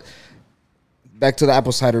back to the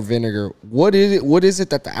apple cider vinegar. What is it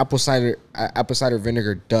that the apple cider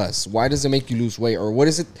vinegar does? Why does it make you lose weight, or what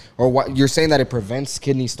is it? Or what you're saying that it prevents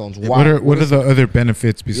kidney stones? Why? What are the other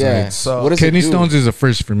benefits besides? Yeah. So what kidney stones is a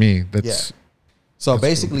first for me. So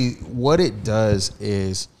basically, what it does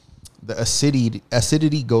is the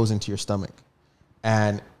acidity goes into your stomach,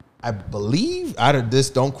 and I believe out of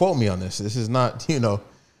this. Don't quote me on this. This is not, you know.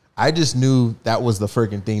 I just knew that was the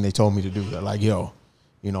freaking thing they told me to do. They're like, yo.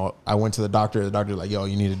 You know, I went to the doctor. The doctor was like, yo,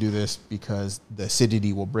 you need to do this because the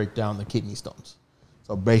acidity will break down the kidney stones.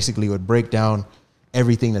 So basically, it would break down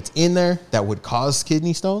everything that's in there that would cause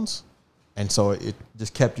kidney stones. And so it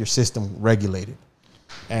just kept your system regulated.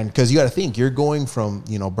 And because you got to think, you're going from,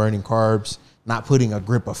 you know, burning carbs, not putting a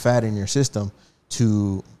grip of fat in your system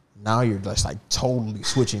to now you're just like totally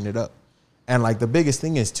switching it up. And like the biggest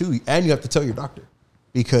thing is too, and you have to tell your doctor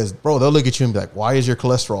because, bro, they'll look at you and be like, why is your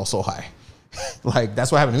cholesterol so high? Like,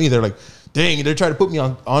 that's what happened to me. They're like, dang, they're trying to put me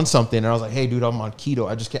on something. And I was like, hey, dude, I'm on keto.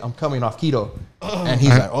 I'm coming off keto. And he's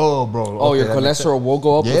like, oh, bro. Oh, your cholesterol will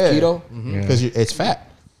go up with keto? Because it's fat.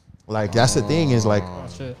 Like, that's the thing is like,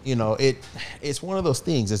 you know, it's one of those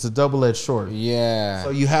things. It's a double-edged sword. Yeah. So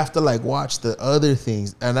you have to like watch the other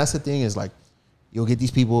things. And that's the thing is like, you'll get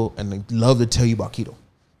these people and they love to tell you about keto.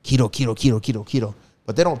 Keto.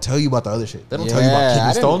 But they don't tell you about the other shit. They don't tell you about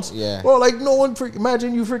kidney stones. Yeah. Bro, like no one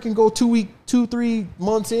imagine you freaking go 3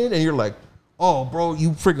 months in and you're like, oh, bro, you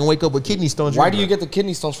freaking wake up with kidney stones. Why do you get the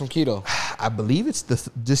kidney stones from keto? I believe it's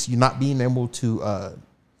just you not being able to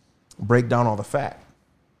break down all the fat.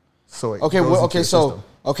 So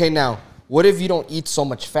now, what if you don't eat so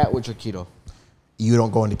much fat with your keto? You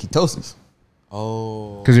don't go into ketosis.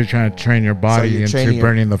 Oh. Because you're trying to train your body into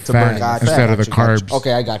burning the fat instead of the carbs.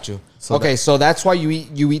 Okay, I got you. So that's why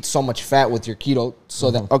you eat so much fat with your keto. So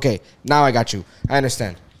that now I got you. I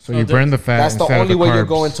understand. So you burn the fat. That's the instead only of the way carbs. you're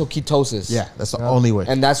going to ketosis. Yeah, that's the only way.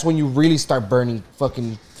 And that's when you really start burning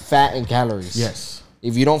fucking fat and calories. Yes.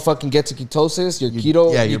 If you don't fucking get to ketosis, you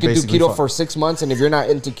can do keto for 6 months, and if you're not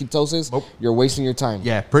into ketosis, you're wasting your time.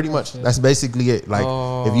 Yeah, pretty much. That's basically it. Like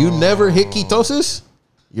if you never hit ketosis,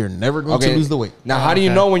 you're never going to lose the weight. Now, how do you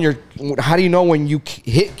know when you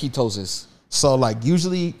hit ketosis? So like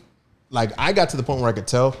usually, like I got to the point where I could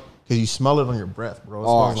tell because you smell it on your breath, bro. It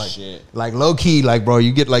smells like shit. Like low key, like bro,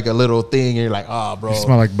 you get like a little thing and you're like, oh, bro. You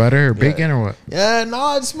smell like butter or bacon or what? Yeah,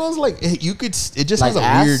 no, it smells like you could. It just Like has a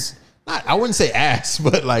ass? weird. I wouldn't say ass,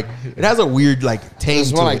 but like it has a weird like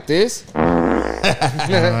taste. Does it smell like this?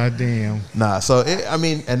 Damn. Nah, so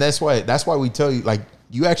and that's why we tell you like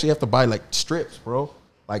you actually have to buy like strips, bro.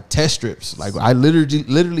 Like test strips. Like I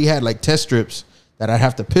literally had like test strips that I'd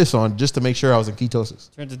have to piss on just to make sure I was in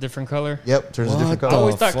ketosis. Turns a different color. Yep, turns a different I color.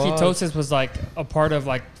 always thought ketosis was like a part of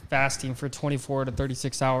like fasting for 24 to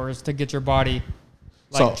 36 hours to get your body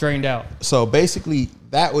like drained out. So basically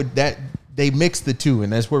that they mix the two,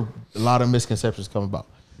 and that's where a lot of misconceptions come about.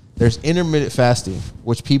 There's intermittent fasting,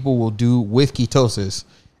 which people will do with ketosis,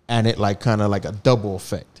 and it like kind of like a double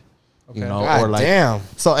effect. You know, God or like damn.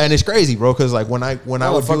 So and it's crazy, bro, because like when I would do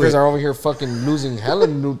Motherfuckers it, are over here fucking losing hella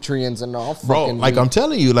nutrients and all. bro, like I'm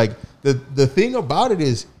telling you, like the thing about it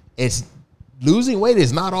is, it's losing weight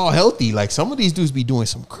is not all healthy. Like some of these dudes be doing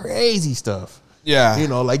some crazy stuff. Yeah, You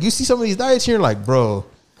know, like you see some of these diets here, like bro,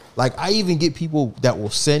 like I even get people that will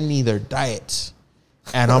send me their diets,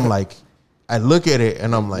 and I'm like, I look at it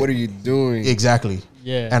and I'm like, what are you doing? exactly?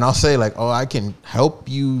 Yeah. And I'll say like, oh, I can help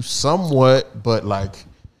you somewhat, but like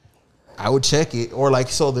I would check it. Or like,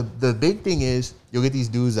 so the big thing is you'll get these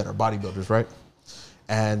dudes that are bodybuilders, right?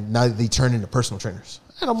 And now they turn into personal trainers.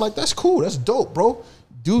 And I'm like, that's cool. That's dope, bro.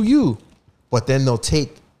 Do you. But then they'll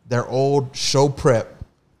take their old show prep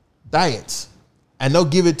diets and they'll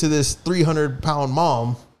give it to this 300-pound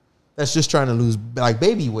mom that's just trying to lose like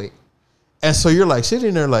baby weight. And so you're like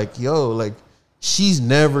sitting there like, yo, like she's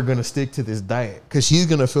never going to stick to this diet because she's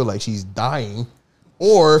going to feel like she's dying,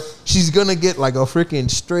 or she's going to get like a freaking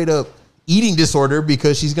straight up eating disorder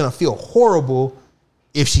because she's going to feel horrible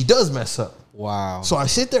if she does mess up. Wow. So I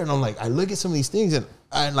sit there and I'm like, I look at some of these things and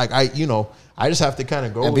I just have to kind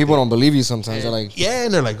of go. And with people it. don't believe you sometimes. They're like, Yeah,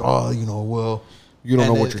 and they're like, oh, well, you don't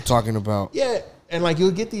and know what then- you're talking about. Yeah, and like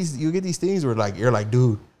you'll get these things where like you're like,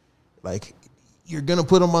 dude, like you're gonna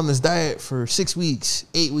put them on this diet for 6 weeks,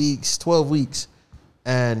 8 weeks, 12 weeks,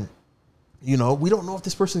 and we don't know if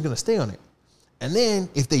this person's gonna stay on it. And then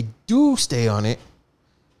if they do stay on it,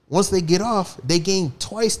 once they get off, they gain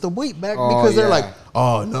twice the weight back because they're like,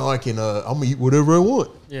 oh no, I'm gonna eat whatever I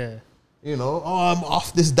want. Yeah. Oh, I'm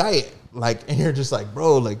off this diet. Like, and you're just like,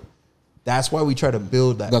 bro, like that's why we try to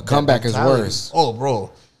build that. The comeback is mentality. worse. Oh,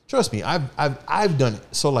 bro, trust me, I've done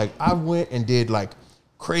it. So like, I went and did like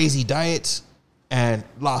crazy diets and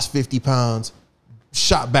lost 50 pounds,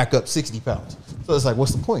 shot back up 60 pounds. So it's like,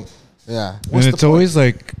 what's the point? Yeah. And What's the it's point? always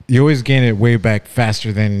like you always gain it way back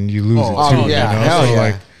faster than you lose it too. oh, yeah, hell So yeah.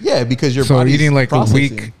 like, Yeah, because your so body's eating like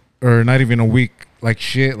processing. a week or not even a week like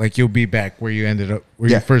shit, like you'll be back where you ended up, where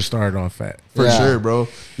Yeah. you first started off at. For Yeah. sure, bro.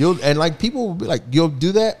 And like people will be like, you'll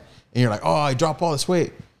do that, and you're like, oh, I dropped all this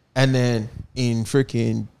weight, and then in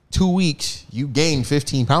freaking 2 weeks, you gain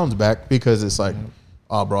 15 pounds back because it's like,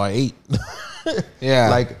 oh, bro, I ate. Yeah.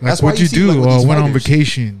 Like Like that's why what you see, do? like, with these Went on fighters,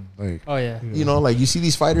 vacation. Like Oh yeah. Like you see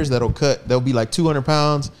these fighters they'll be like 200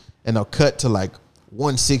 pounds, and they'll cut to like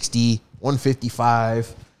 160,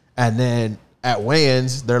 155, and then at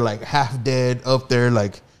weigh-ins they're like half dead up there,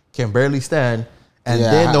 like can barely stand, and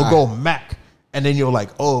Yeah, then they'll go mac, and then you're like,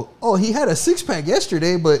 oh, he had a 6-pack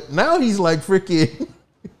yesterday, but now he's like freaking,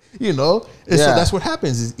 And so Yeah. that's what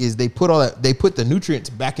happens is they put the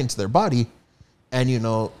nutrients back into their body, and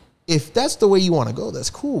if that's the way you want to go,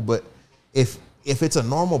 that's cool. But if it's a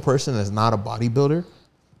normal person that's not a bodybuilder,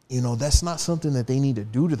 that's not something that they need to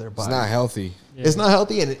do to their body. It's not healthy. Yeah. It's not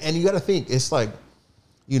healthy, and you got to think it's like,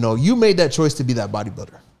 you made that choice to be that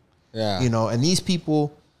bodybuilder. Yeah. And these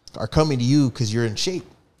people are coming to you because you're in shape,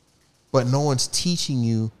 but no one's teaching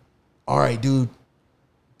you. All right, dude,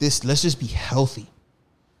 let's just be healthy,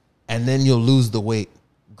 and then you'll lose the weight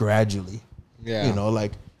gradually. Yeah.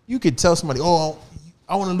 Like you could tell somebody, oh,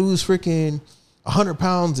 I want to lose freaking 100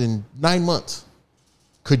 pounds in 9 months.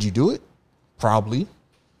 Could you do it? Probably.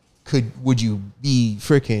 Would you be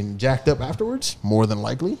freaking jacked up afterwards? More than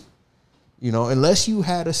likely. Unless you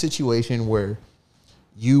had a situation where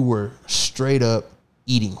you were straight up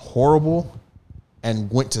eating horrible and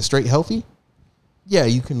went to straight healthy, yeah,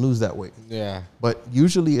 you can lose that weight. Yeah. But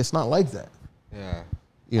usually it's not like that.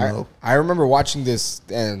 Yeah. I remember watching this,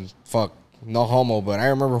 and fuck, no homo, but I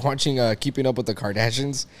remember watching Keeping Up with the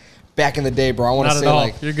Kardashians back in the day, bro. I want to Not say at all.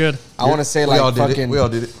 like, You're good. I want to say We all like did fucking. it. We all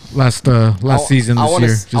did it. last season I this wanna-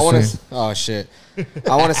 year. I wanna, Just saying. oh shit.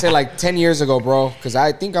 I want to say like 10 years ago, bro, because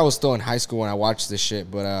I think I was still in high school when I watched this shit.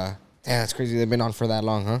 But damn, that's crazy. They've been on for that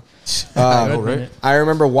long, huh? Good right? minute. I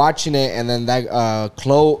remember watching it, and then that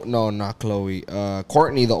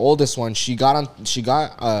Courtney, the oldest one, she got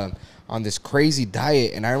on this crazy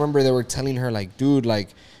diet, and I remember they were telling her like, dude, like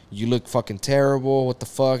you look fucking terrible. What the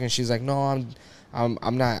fuck? And she's like, no,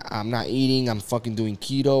 I'm not eating. I'm fucking doing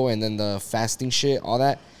keto, and then the fasting shit, all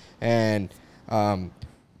that, and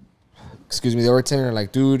excuse me, they were telling her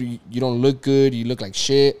like, dude, you don't look good. You look like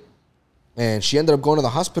shit. And she ended up going to the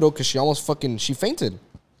hospital because she fainted.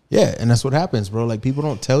 Yeah, and that's what happens, bro. Like people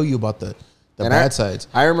don't tell you about the And bad sides.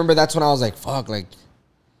 I remember that's when I was like, fuck, like,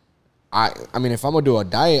 I mean, if I'm gonna do a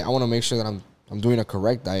diet, I want to make sure that I'm doing a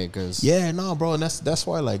correct diet, because Yeah, no, bro, and that's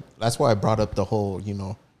why I brought up the whole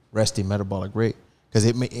resting metabolic rate, because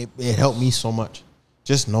it helped me so much,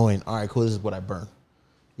 just knowing, all right, cool, this is what I burn,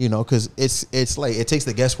 because it's like it takes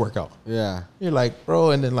the guesswork out. yeah, You're like,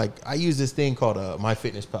 bro, and then like I use this thing called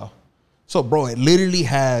MyFitnessPal. So, bro, it literally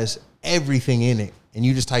has everything in it, and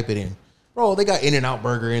you just type it in. Bro, they got In-N-Out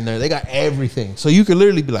Burger in there. They got everything. So you could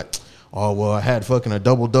literally be like, oh, well, I had fucking a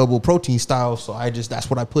double protein style, so that's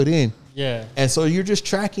what I put in. Yeah. And so you're just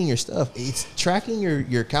tracking your stuff. It's tracking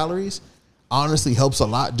your calories honestly helps a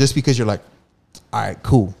lot, just because you're like, all right,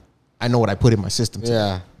 cool. I know what I put in my system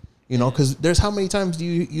today. yeah, Because there's how many times do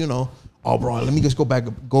you oh, bro, let me just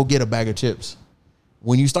go get a bag of chips.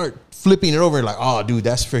 When you start flipping it over, you're like, oh, dude,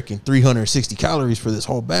 that's freaking 360 calories for this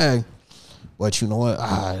whole bag. But you know what?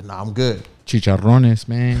 Nah, I'm good. Chicharrones,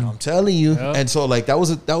 man. I'm telling you. Yep. And so like that was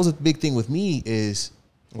a big thing with me is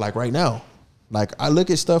like right now, like I look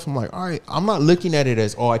at stuff, I'm like, all right, I'm not looking at it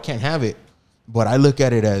as, oh, I can't have it, but I look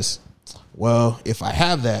at it as, well, if I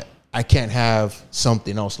have that, I can't have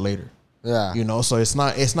something else later. yeah, So it's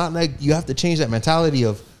not like you have to change that mentality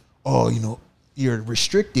of, oh, you're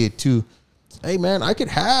restricted to, hey man, I could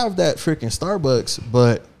have that freaking Starbucks,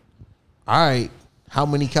 but all right, how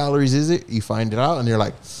many calories is it? You find it out and you're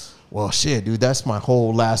like, well, shit, dude, that's my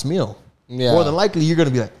whole last meal. Yeah. more than likely you're gonna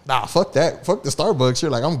be like, nah, fuck that, fuck the Starbucks.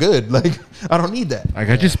 You're like, I'm good. Like, I don't need that. Like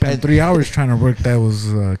I just spent 3 hours trying to work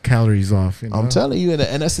those calories off. You know? I'm telling you,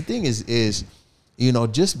 and that's the thing is, you know,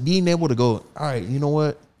 just being able to go, all right, you know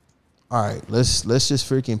what? All right, let's just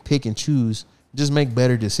freaking pick and choose, just make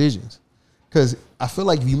better decisions. Because I feel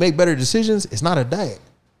like if you make better decisions, it's not a diet.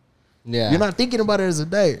 Yeah. You're not thinking about it as a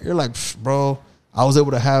diet. You're like, bro, I was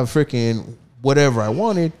able to have freaking whatever I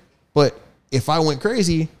wanted, but if I went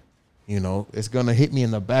crazy, you know, it's gonna hit me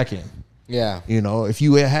in the back end. Yeah. You know, if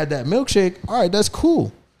you had that milkshake, all right, that's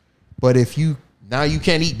cool. But if you now you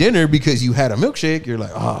can't eat dinner because you had a milkshake, you're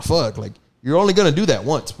like, oh fuck, like you're only gonna do that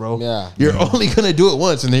once, bro. Yeah. You're only gonna do it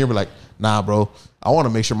once, and then you're like, nah, bro, I want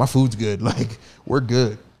to make sure my food's good. Like we're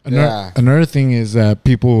good. Another thing is that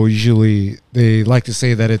people usually they like to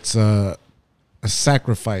say that it's a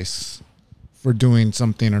sacrifice for doing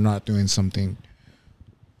something or not doing something.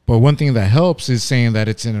 But one thing that helps is saying that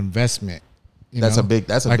it's an investment. That's a big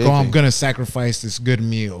like, big I'm thing. gonna sacrifice this good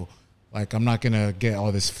meal. Like I'm not gonna get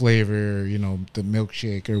all this flavor, you know, the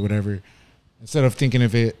milkshake or whatever. Instead of thinking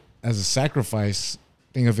of it as a sacrifice,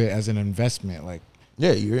 think of it as an investment. Like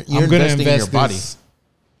Yeah, you're I'm gonna investing invest in your body. this,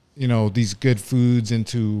 you know, these good foods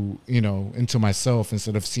into, you know, into myself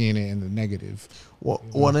instead of seeing it in the negative. Well,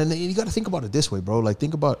 and you got to think about it this way, bro. Like,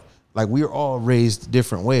 think about, like, we were all raised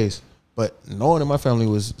different ways, but no one in my family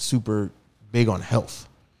was super big on health,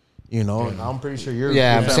 you know. And I'm pretty sure your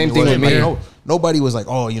Yeah, your same family thing with wasn't, me. like, nobody was like,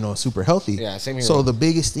 oh, you know, super healthy. Yeah, same here. So the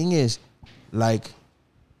biggest thing is, like,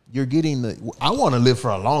 you're getting the. I want to live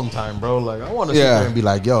for a long time, bro. Like, I want to sit Yeah. there and be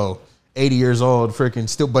like, yo, 80 years old, freaking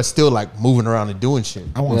still like moving around and doing shit.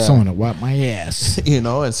 I want Yeah. someone to wipe my ass. You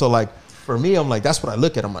know, and so like for me, I'm like, that's what I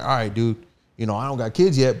look at. I'm like, all right, dude, you know, I don't got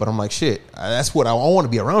kids yet, but I'm like, shit, that's what I want to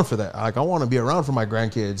be around for that. Like, I want to be around for my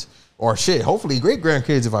grandkids or shit, hopefully great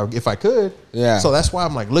grandkids if I could. Yeah. So that's why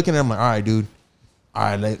I'm like looking at them like, all right, dude, all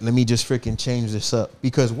right, let me just freaking change this up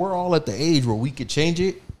because we're all at the age where we could change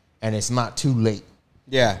it and it's not too late.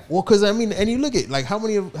 Yeah. Well, because I mean, and you look at like how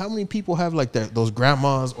many people have like those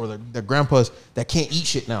grandmas or their grandpas that can't eat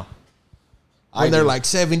shit now when they're like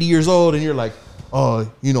 70 years old, and you're like,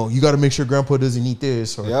 oh, you know, you got to make sure grandpa doesn't eat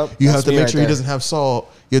this, or Yep, you that's have to me make right sure there. he doesn't have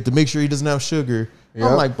salt. You have to make sure he doesn't have sugar. Yep.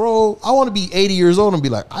 I'm like, bro, I want to be 80 years old and be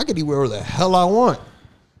like, I could eat whatever the hell I want.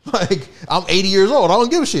 Like, I'm 80 years old. I don't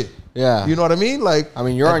give a shit. Yeah. You know what I mean? Like, I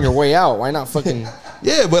mean, you're on your way out. Why not fucking?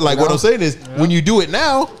 yeah, but like You know? what I'm saying is when you do it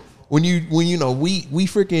now, when you know we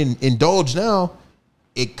freaking indulge now,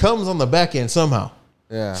 it comes on the back end somehow.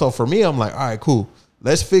 Yeah. So for me, I'm like, all right, cool.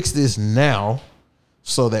 Let's fix this now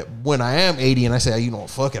so that when I am 80 and I say, you know,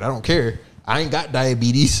 fuck it, I don't care. I ain't got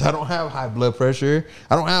diabetes. I don't have high blood pressure.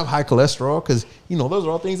 I don't have high cholesterol, because you know those are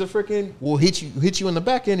all things that freaking will hit you in the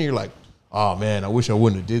back end. And you're like, oh man, I wish I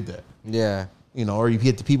wouldn't have did that. Yeah. You know, or you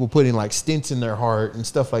get the people putting like stents in their heart and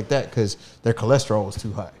stuff like that because their cholesterol was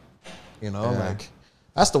too high. You know, Yeah. like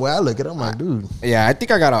that's the way I look at it. I'm like, dude, Yeah, I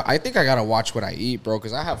think I gotta watch what I eat, bro,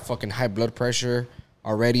 because I have fucking high blood pressure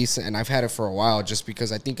already, and I've had it for a while. Just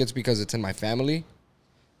because because it's in my family,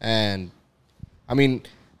 and I mean,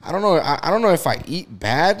 I don't know. I don't know if I eat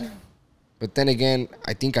bad, but then again,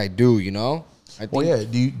 I think I do. You know, I think. well, yeah.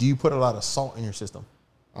 Do you put a lot of salt in your system?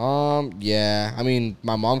 Yeah. I mean,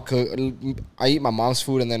 my mom I eat my mom's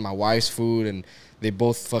food and then my wife's food, and they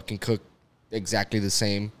both fucking cook exactly the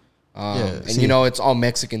same. And see- you know, it's all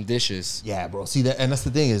Mexican dishes. Yeah, bro. See that, and that's the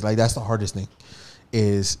thing is like that's the hardest thing.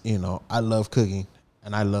 Is, you know, I love cooking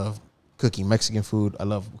and I love cooking Mexican food. I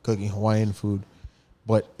love cooking Hawaiian food,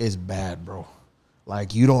 but it's bad, bro.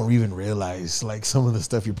 Like you don't even realize like some of the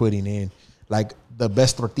stuff you're putting in. Like the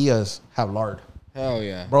best tortillas have lard. Hell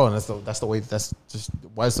yeah. Bro, and that's the way. That's just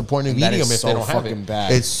what's the point of That eating is them if so they don't have fucking it?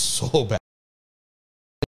 bad. It's so bad.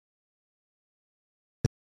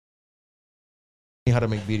 How to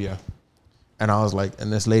make birria, and I was like,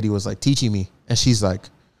 and this lady was like teaching me, and she's like,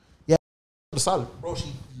 "Yeah, the salad, bro."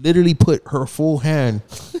 She literally put her full hand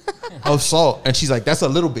of salt, and she's like, "That's a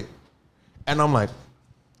little bit," and I'm like,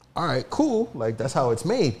 "All right, cool. Like that's how it's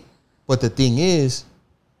made." But the thing is,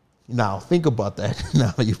 now think about that.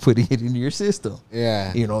 Now you're putting it into your system.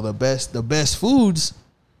 Yeah. You know, the best foods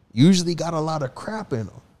usually got a lot of crap in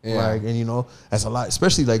them. Yeah. Like, and you know, that's a lot,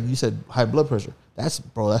 especially like you said, high blood pressure. That's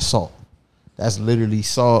salt. That's literally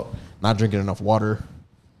salt, not drinking enough water,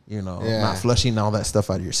 you know, Yeah. not flushing all that stuff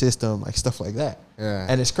out of your system, like stuff like that. Yeah.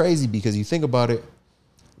 And it's crazy because you think about it,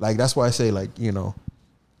 like that's why I say, like, you know,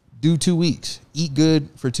 do 2 weeks. Eat good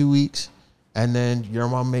for 2 weeks. And then your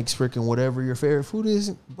mom makes freaking whatever your favorite food is,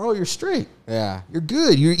 bro, you're straight. Yeah. You're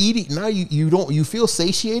good. You're eating now. You feel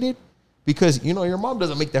satiated because you know your mom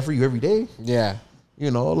doesn't make that for you every day. Yeah. You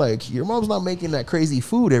know, like your mom's not making that crazy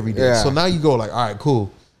food every day. Yeah. So now you go like, all right,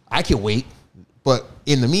 cool. I can wait. But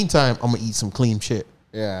in the meantime, I'm gonna eat some clean shit.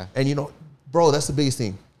 Yeah. And you know, bro, that's the biggest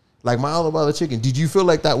thing. Like my all about the chicken. Did you feel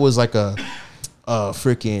like that was like a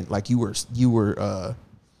freaking like you were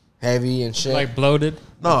Heavy and shit. Like bloated.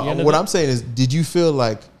 at the no, end of what it? I'm saying is, did you feel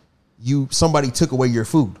like somebody took away your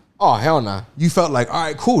food? Oh hell no. You felt like, all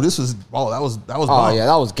right, cool. This was that was Oh bomb. yeah,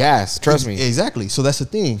 that was gas. Trust me. Exactly. So that's the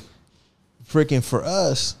thing. Freaking for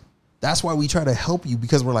us, that's why we try to help you,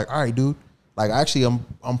 because we're like, all right, dude. Like actually,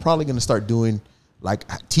 I'm probably gonna start doing like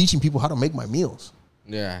teaching people how to make my meals.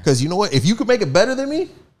 Yeah. Because you know what? If you could make it better than me,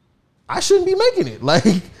 I shouldn't be making it.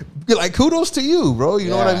 Like kudos to you, bro. You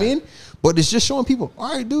know what I Yeah. mean? But it's just showing people,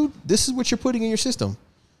 all right, dude, this is what you're putting in your system.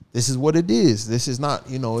 This is what it is. This is not,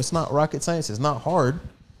 it's not rocket science. It's not hard.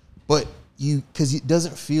 But because it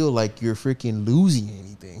doesn't feel like you're freaking losing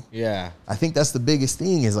anything. Yeah. I think that's the biggest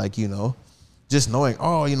thing is like, just knowing,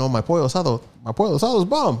 oh, my pollo asado is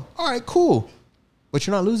bomb. All right, cool. But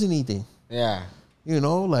you're not losing anything. Yeah.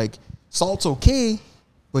 Like salt's okay,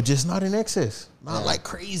 but just not in excess. Not like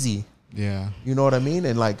crazy. Yeah. You know what I mean?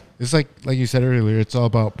 And like, It's like you said earlier, it's all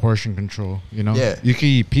about portion control, Yeah. You can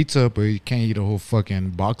eat pizza, but you can't eat a whole fucking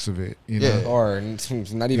box of it, Yeah. Or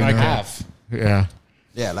not even half. Yeah.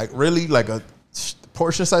 yeah, like really like a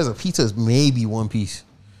portion size of pizza is maybe one piece.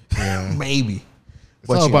 Yeah. Maybe. It's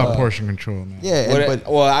all about portion control, man. Yeah,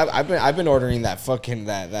 I've been ordering that fucking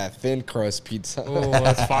that thin crust pizza. Oh,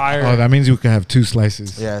 that's fire. Oh, that means you can have 2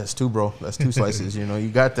 slices. yeah, it's two, bro. That's 2 slices. You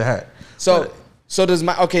got that. So does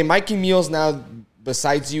Mikey Meals now,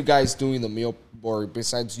 besides you guys doing the meal, or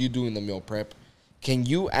besides you doing the meal prep, can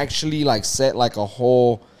you actually like set like a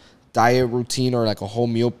whole diet routine or like a whole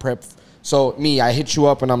meal prep? So I hit you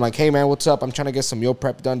up and I'm like, hey man, what's up? I'm trying to get some meal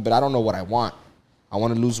prep done, but I don't know what I want. I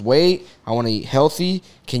want to lose weight. I want to eat healthy.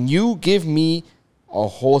 Can you give me a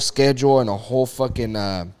whole schedule and a whole fucking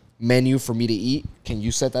menu for me to eat? Can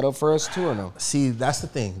you set that up for us too or no? See, that's the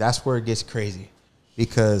thing. That's where it gets crazy,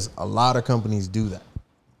 because a lot of companies do that.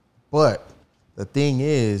 But the thing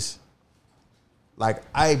is, like,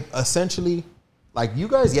 I essentially, like you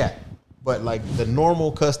guys, yeah, but like the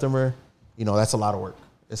normal customer, that's a lot of work.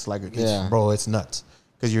 It's like, bro, it's nuts,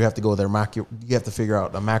 because you have to go there, you have to figure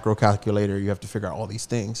out a macro calculator, you have to figure out all these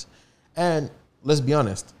things. And let's be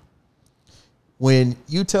honest, when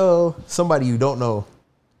you tell somebody you don't know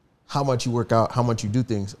how much you work out, how much you do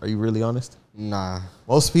things, are you really honest? Nah.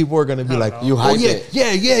 Most people are gonna be like, You "Oh hype yeah, it.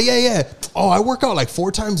 yeah. Oh, I work out like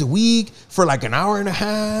 4 times a week for like an hour and a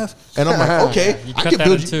half," and I'm like, "Okay, You I cut can that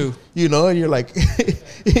build in two. And you're like,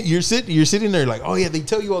 you're sitting there like, "Oh yeah, they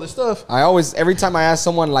tell you all this stuff." Every time I ask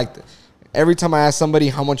somebody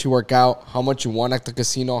how much you work out, how much you won at the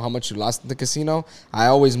casino, how much you lost at the casino, I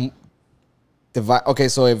always divide. Okay,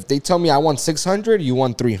 so if they tell me I won 600, you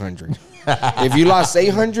won 300. If you lost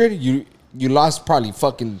 800, you lost probably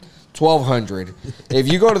fucking 1,200. If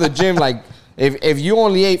you go to the gym, like if you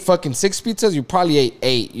only ate fucking 6 pizzas, you probably ate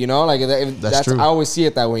 8. That's true. I always see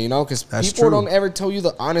it that way. Because That's people true. don't ever tell you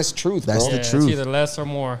the honest truth. That's bro. the truth. It's either less or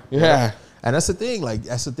more. Yeah. And that's the thing. Like,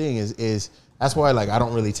 that's the thing is that's why like I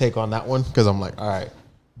don't really take on that one, because I'm like, all right,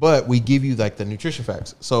 but we give you like the nutrition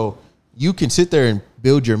facts, so you can sit there and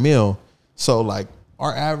build your meal. So like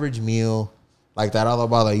our average meal, like that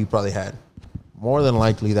alabama that you probably had, more than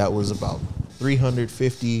likely that was about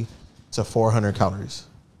 350 to 400 calories.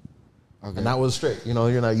 Okay. And that was straight. You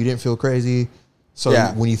didn't feel crazy. So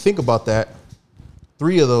Yeah. when you think about that,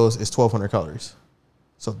 3 of those is 1,200 calories.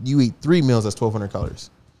 So you eat 3 meals, that's 1,200 calories.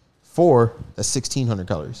 4, that's 1,600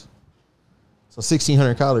 calories. So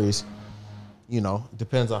 1,600 calories,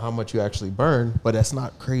 depends on how much you actually burn, but that's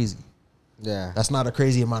not crazy. Yeah. That's not a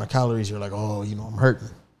crazy amount of calories. You're like, oh, I'm hurting.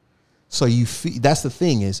 So that's the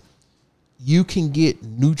thing is, you can get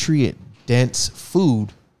nutrient dense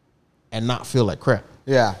food and not feel like crap.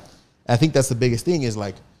 Yeah. I think that's the biggest thing is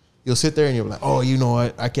like, you'll sit there and you'll be like, oh, you know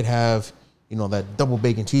what? I could have, that double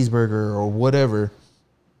bacon cheeseburger or whatever.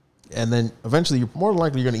 And then eventually you're more than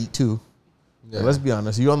likely you're going to eat 2. Yeah. Let's be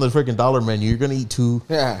honest. You're on the freaking dollar menu. You're going to eat 2.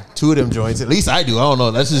 Yeah. 2 of them joints. At least I do. I don't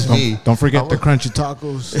know. That's just me. Don't forget the crunchy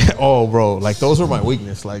tacos. Oh, bro. Like, those are my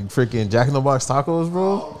weakness. Like, freaking Jack in the Box tacos,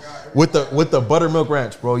 bro. With the buttermilk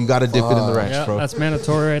ranch, bro. You got to dip it in the ranch, Yeah, bro. that's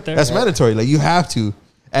mandatory right there. That's mandatory. Like, you have to.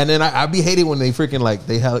 And then I be hating when they freaking like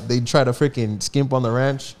they try to freaking skimp on the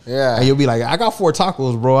ranch. Yeah. And you'll be like, I got 4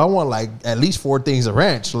 tacos, bro. I want like at least 4 things of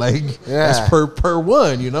ranch. Like, Yeah. that's per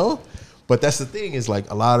one, But that's the thing is like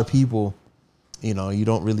a lot of people, you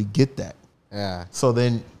don't really get that. Yeah. So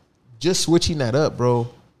then just switching that up, bro,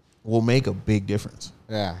 will make a big difference.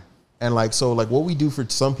 Yeah. And like, so like what we do for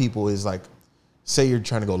some people is like, say you're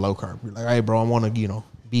trying to go low carb. You're like, all right, bro, I want to,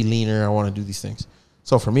 be leaner. I want to do these things.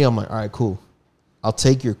 So for me, I'm like, all right, cool. I'll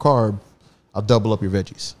take your carb. I'll double up your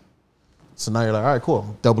veggies. So now you're like, all right, cool.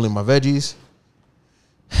 I'm doubling my veggies.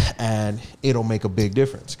 And it'll make a big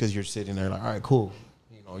difference because you're sitting there like, all right, cool.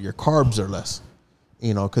 Your carbs are less.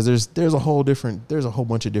 Because there's a whole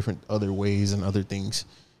bunch of different other ways and other things.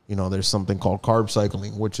 There's something called carb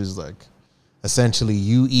cycling, which is like essentially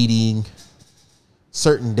you eating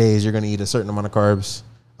certain days you're going to eat a certain amount of carbs.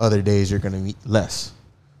 Other days you're going to eat less.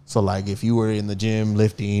 So like if you were in the gym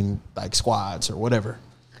lifting like squats or whatever,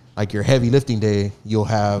 like your heavy lifting day, you'll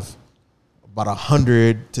have about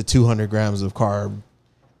 100 to 200 grams of carb,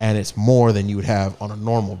 and it's more than you would have on a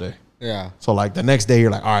normal day. Yeah. So like the next day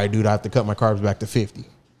you're like, all right, dude, I have to cut my carbs back to 50.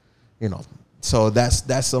 So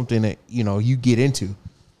that's something that you get into.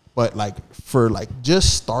 But like for like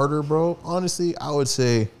just starter, bro, honestly, I would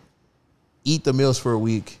say eat the meals for a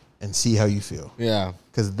week and see how you feel. Yeah.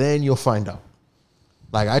 Because then you'll find out.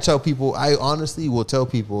 Like I honestly will tell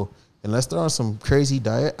people, unless they're on some crazy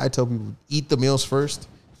diet, I tell people eat the meals first,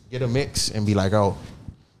 get a mix, and be like, oh,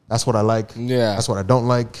 that's what I like. Yeah. That's what I don't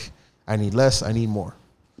like. I need less. I need more.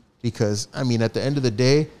 Because, I mean, at the end of the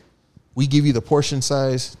day, we give you the portion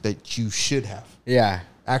size that you should have. Yeah.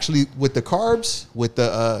 Actually, with the carbs, with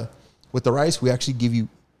the rice, we actually give you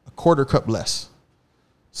a quarter cup less.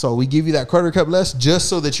 So we give you that quarter cup less just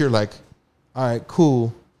so that you're like, all right,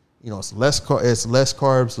 cool. It's less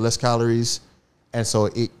carbs, less calories, and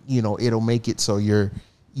so it'll make it so you're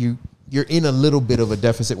in a little bit of a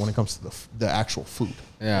deficit when it comes to the actual food.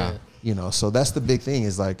 Yeah. So that's the big thing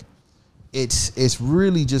is like, it's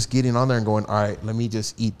really just getting on there and going, all right, let me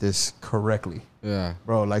just eat this correctly. Yeah.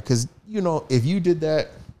 Bro, like, because, if you did that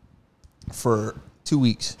for 2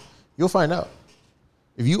 weeks, you'll find out.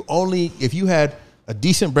 If you had a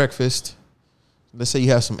decent breakfast, let's say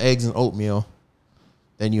you have some eggs and oatmeal,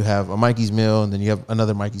 then you have a Mikey's meal, and then you have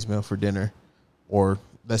another Mikey's meal for dinner, or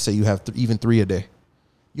let's say you have even 3 a day,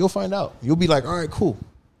 you'll find out. You'll be like, all right, cool.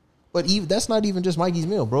 But that's not even just Mikey's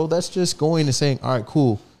meal, bro. That's just going and saying, all right,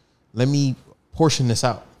 cool. Let me portion this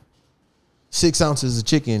out. 6 ounces of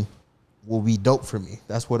chicken will be dope for me.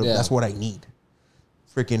 That's what I need.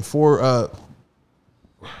 Freaking 4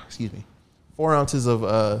 ounces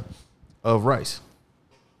of rice.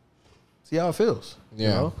 See how it feels.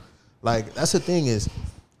 Yeah. Like that's the thing is,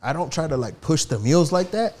 I don't try to like push the meals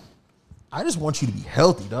like that. I just want you to be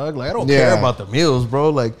healthy, dog. Like I don't care about the meals, bro.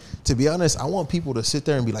 Like to be honest, I want people to sit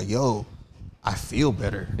there and be like, yo, I feel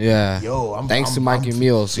better. Yeah. Yo, thanks to Mikey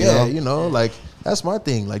Meals. Like that's my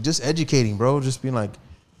thing. Like just educating, bro. Just being like,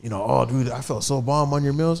 oh, dude, I felt so bomb on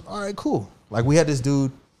your meals. All right, cool. Like we had this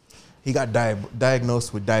dude, he got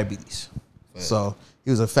diagnosed with diabetes. Yeah. So he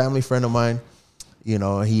was a family friend of mine. It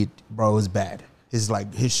was bad.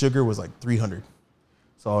 His sugar was like 300.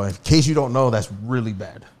 So in case you don't know, that's really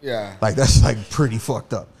bad. Yeah. Like that's like pretty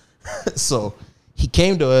fucked up. So he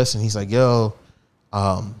came to us and he's like, yo,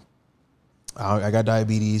 I got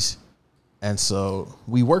diabetes. And so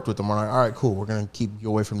we worked with him. We're like, all right, cool. We're going to keep you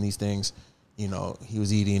away from these things. He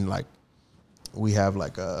was eating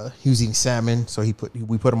he was eating salmon. So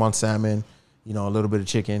we put him on salmon, a little bit of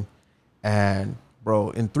chicken. And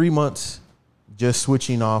bro, in 3 months, just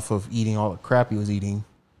switching off of eating all the crap he was eating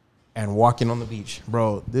and walking on the beach,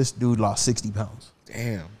 bro, this dude lost 60 pounds.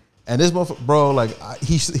 Damn. And this motherfucker, bro,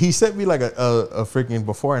 he sent me like a freaking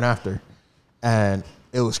before and after. And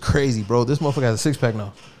it was crazy, bro. This motherfucker has a 6-pack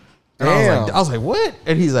now. And I was like, what?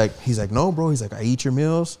 And he's like, no, bro. He's like, I eat your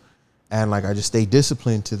meals. And like, I just stay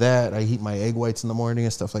disciplined to that. I eat my egg whites in the morning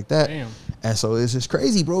and stuff like that. Damn. And so it's just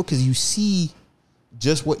crazy, bro. Cause you see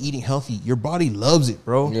just what eating healthy, your body loves it,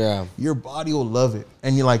 bro. Yeah. Your body will love it.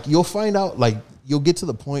 And you'll find out, you'll get to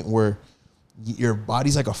the point where your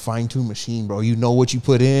body's like a fine-tuned machine, bro. You know what you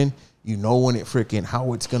put in. You know when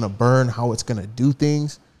how it's going to burn, how it's going to do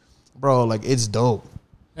things. Bro, it's dope.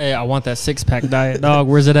 Hey, I want that 6-pack diet, dog.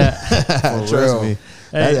 Where's it at? Trust me.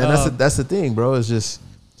 Hey, that's the thing, bro. It's just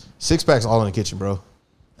 6-packs all in the kitchen, bro.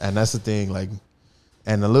 And that's the thing,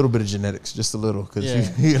 and a little bit of genetics, just a little, because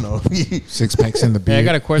 6-packs in the beer. Hey, I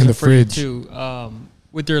got a question the for fridge. you too.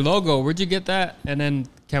 With your logo, where'd you get that? And then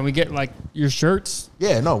can we get your shirts?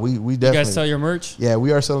 Yeah, no, we definitely. You guys sell your merch? Yeah,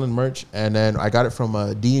 we are selling merch, and then I got it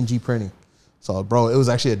from D&G Printing. So, bro, it was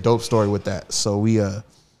actually a dope story with that. So I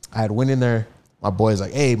had went in there. My boy's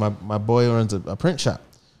like, hey, my boy runs a print shop.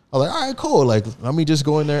 I was like, all right, cool. Let me just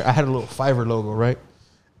go in there. I had a little Fiverr logo, right?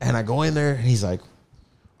 And I go in there, and he's like,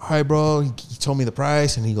 all right, bro. He told me the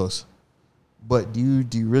price, and he goes, but do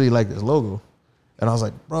you really like this logo? And I was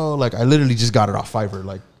like, bro, I literally just got it off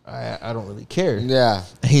Fiverr. I don't really care. Yeah.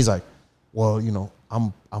 And he's like, well,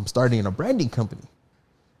 I'm starting a branding company.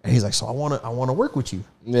 And he's like, so I want to work with you.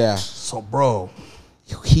 Yeah. So, bro,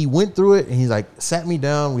 he went through it and he's like, sat me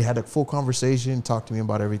down. We had a full conversation, talked to me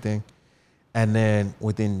about everything. And then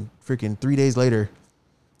within freaking 3 days later,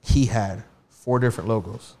 he had 4 different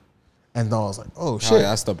logos. And then I was like, oh shit. Oh, yeah,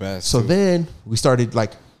 that's the best. So too. then we started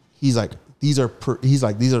like, these are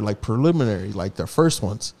like preliminary, like the first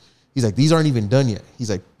ones. He's like, these aren't even done yet. He's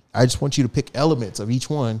like, I just want you to pick elements of each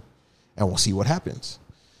one and we'll see what happens.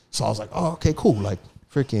 So I was like, oh, okay, cool. Like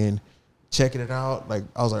freaking checking it out. Like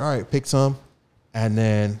I was like, all right, pick some. And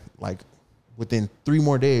then like within 3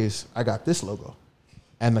 more days, I got this logo.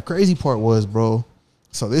 And the crazy part was, bro,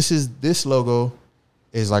 so this logo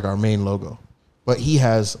is like our main logo. But he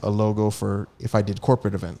has a logo for if I did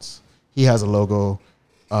corporate events. He has a logo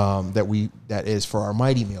that is for our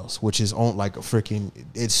Mighty Meals, which is on like a freaking,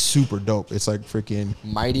 it's super dope. It's like freaking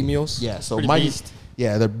Mighty Meals. yeah. So Pretty Mighty, beast.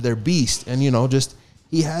 yeah, they're beast, and just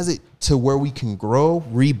he has it to where we can grow,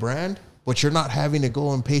 rebrand, but you're not having to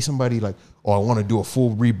go and pay somebody like, oh, I want to do a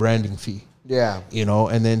full rebranding fee. Yeah.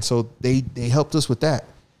 And then so they helped us with that.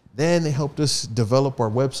 Then they helped us develop our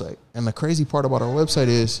website. And the crazy part about our website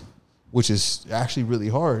is, which is actually really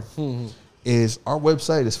hard, is our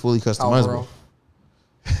website is fully customizable.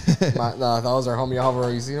 That was our homie Alvaro.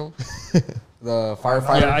 You see him? The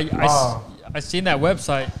firefighter. Yeah, I seen that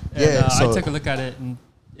website. And, Yeah, so- I took a look at it, and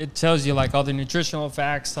it tells you like all the nutritional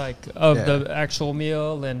facts like of Yeah. the actual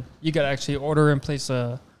meal, and you got to actually order and place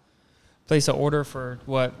a order for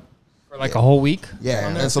what for like a whole week. Yeah,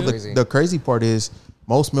 on there and so too? Crazy. the crazy part is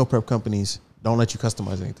most meal prep companies don't let you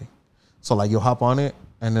customize anything. So like you'll hop on it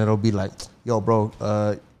and it'll be like, yo, bro,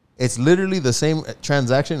 it's literally the same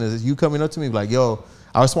transaction as you coming up to me like, yo,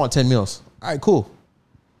 I just want 10 meals. All right, cool.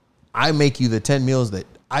 I make you the 10 meals that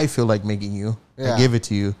I feel like making you Yeah. and give it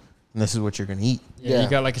to you, and this is what you're gonna eat. Yeah, Yeah. you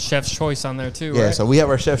got like a chef's choice on there too. Yeah, right? so we have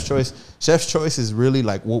our chef's choice. Chef's choice is really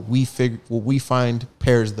like what we find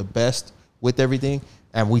pairs the best with everything,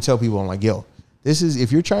 and we tell people, I'm like, yo, this is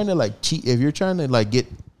if you're trying to like cheat, if you're trying to like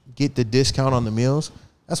get the discount on the meals,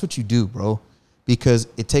 that's what you do, bro, because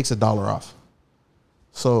it takes $1 off.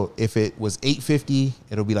 So if it was $8.50,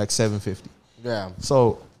 it'll be like $7.50. Yeah.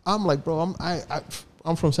 So I'm like, bro,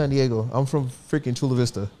 I'm from San Diego. I'm from freaking Chula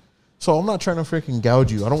Vista. So I'm not trying to freaking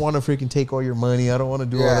gouge you. I don't want to freaking take all your money. I don't want to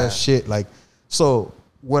do all Yeah. that shit. Like, so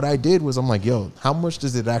what I did was I'm like, yo, how much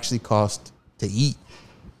does it actually cost to eat?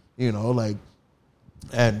 Like,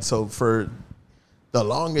 and so for the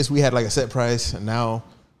longest we had like a set price, and now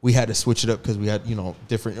we had to switch it up because we had,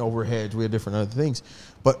 different overheads. We had different other things.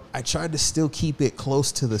 But I tried to still keep it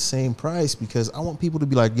close to the same price because I want people to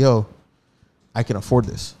be like, yo, I can afford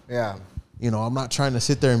this. Yeah. I'm not trying to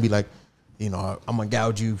sit there and be like, I'm going to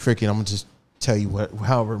gouge you freaking. I'm going to just tell you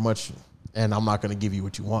however much, and I'm not going to give you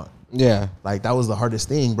what you want. Yeah. Like, that was the hardest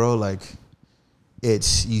thing, bro. Like, you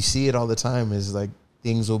see it all the time is like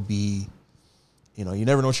things will be, you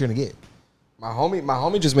never know what you're going to get. My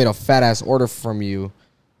homie just made a fat ass order from you,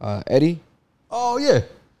 Eddie. Oh, yeah.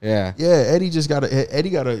 Yeah. Yeah, Eddie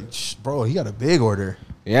got a big order.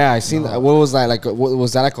 Yeah, I seen that. What was that like?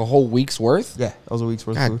 Was that like a whole week's worth? Yeah, that was a week's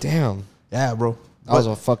worth of God food. damn, Yeah, bro. that was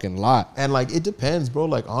a fucking lot. And like, it depends, bro.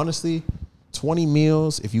 Like, honestly, 20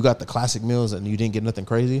 meals, if you got the classic meals and you didn't get nothing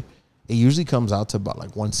crazy, it usually comes out to about like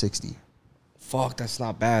 160. Fuck, that's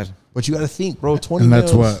not bad. But you got to think, bro, 20 And meals.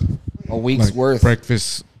 that's what A week's like worth.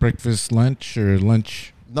 breakfast, lunch, or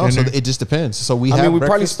lunch. No, so dinner? it just depends. So we I have mean, we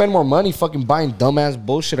probably breakfast. spend more money fucking buying dumbass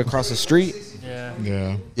bullshit across the street. Yeah.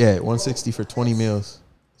 Yeah. Yeah, 160 for 20 meals.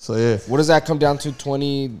 So yeah, What does that come down to?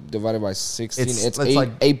 20 divided by 16. It's It's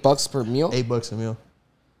like $8 per meal. $8 a meal.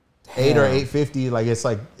 8 or Damn. $8.50. Like it's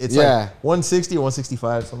like Yeah. like 160 or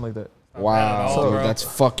 165, something like that. Wow, Not bad at all, dude, bro. that's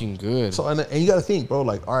fucking good. So and you got to think, bro.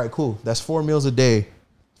 Like, all right, cool. That's 4 meals a day.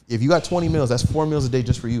 If you got 20 meals, that's 4 meals a day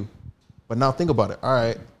just for you. But now think about it. All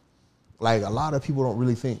right, like a lot of people don't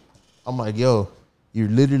really think. I'm like, yo, you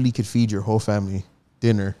literally could feed your whole family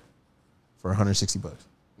dinner for $160.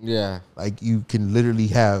 Yeah, Like you can literally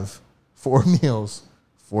have 4 meals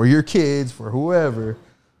for your kids, for whoever,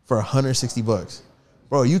 for $160.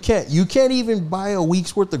 Bro, you can't even buy a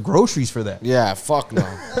week's worth of groceries for that. yeah. Fuck no,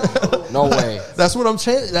 no way. That's what I'm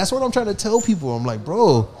trying to tell people. I'm like,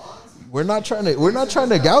 bro, we're not trying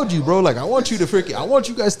to gouge you, bro. Like I want you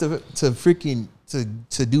guys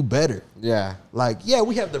to do better. Yeah, Like, yeah,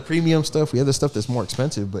 we have the premium stuff, we have the stuff that's more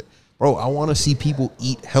expensive, but bro, I want to see people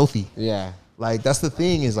eat healthy. yeah. Like that's the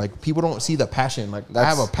thing is like people don't see the passion. Like I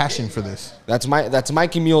have a passion for this. That's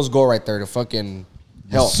Mikey Mule's goal right there to fucking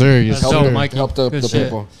help. Yes, sir. Yes, That's sir. dope, Mikey. Help the Good shit.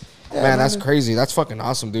 people. Man, that's crazy. That's fucking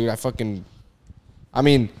awesome, dude. I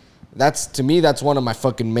mean, that's to me that's one of my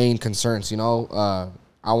fucking main concerns. You know,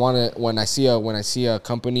 I want to when I see a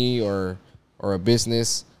company or a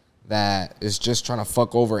business that is just trying to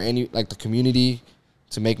fuck over any like the community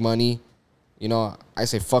to make money. You know, I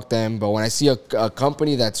say fuck them. But when I see a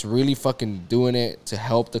company that's really fucking doing it to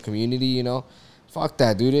help the community, you know, fuck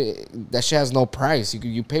that, dude. That shit has no price.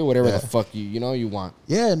 You pay whatever the fuck you want.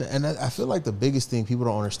 Yeah, and I feel like the biggest thing people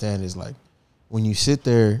don't understand is like when you sit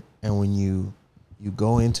there and when you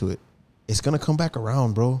go into it, it's gonna come back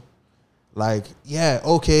around, bro. Like, yeah,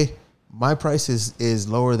 okay, my price is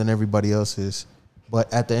lower than everybody else's,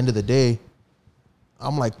 but at the end of the day,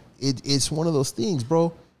 I'm like, it's one of those things,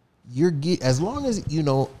 bro. As long as you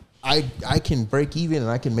know I can break even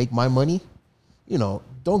and I can make my money, you know.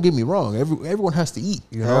 Don't get me wrong. Everyone has to eat.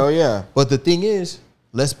 You know. Hell yeah. But the thing is,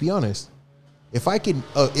 let's be honest. If I can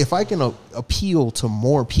appeal to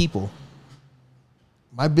more people,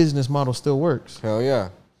 my business model still works. Hell yeah.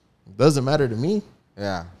 Doesn't matter to me.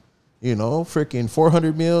 Yeah. You know, freaking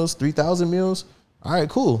 400 meals, 3,000 meals. All right,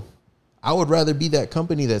 cool. I would rather be that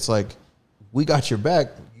company that's like, we got your back.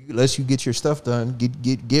 Let you get your stuff done,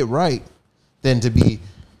 get right, than to be,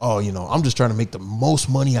 oh, you know, I'm just trying to make the most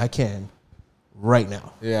money I can right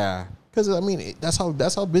now. Yeah. Because I mean, that's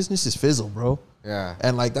how businesses fizzle, bro. Yeah.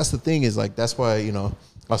 And like that's the thing is like that's why, you know,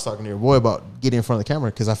 I was talking to your boy about getting in front of the camera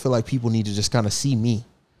because I feel like people need to just kind of see me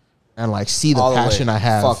and like see the passion I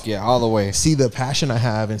have. Fuck yeah, all the way. See the passion I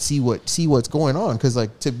have and see what's going on. Because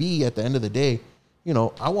like to be at the end of the day, you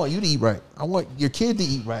know, I want you to eat right. I want your kid to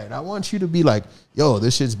eat right. I want you to be like, yo,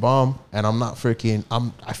 this shit's bomb, and I'm not freaking.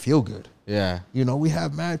 I feel good. Yeah. You know, we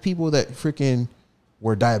have mad people that freaking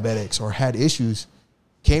were diabetics or had issues,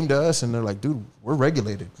 came to us and they're like, dude, we're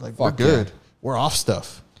regulated. Like, we're good. Yeah. We're off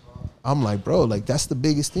stuff. I'm like, bro, like, that's the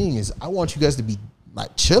biggest thing is I want you guys to be,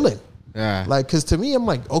 like, chilling. Yeah. Like, because to me, I'm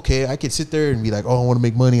like, okay, I could sit there and be like, oh, I want to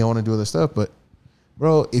make money. I want to do other stuff. But,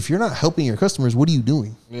 bro, if you're not helping your customers, what are you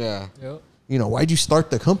doing? Yeah. Yep. You know, why'd you start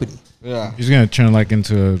the company? Yeah. He's going to turn like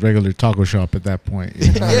into a regular taco shop at that point.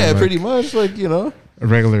 You know? Yeah, like pretty much. Like, you know. A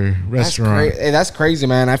regular restaurant. Hey, that's crazy,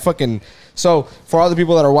 man. So for all the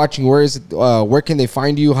people that are watching, where can they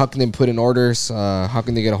find you? How can they put in orders? How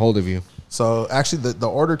can they get a hold of you? So actually the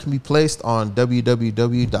order can be placed on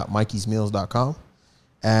www.mikeysmeals.com,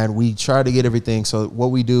 and we try to get everything. So what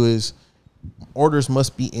we do is orders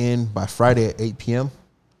must be in by Friday at 8 p.m.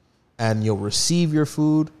 and you'll receive your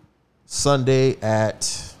food Sunday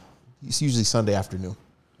it's usually Sunday afternoon.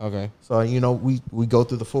 Okay. So, you know, we go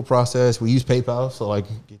through the full process. We use PayPal. So, like,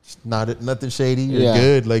 it's nothing shady. You're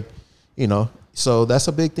good. Like, you know, so that's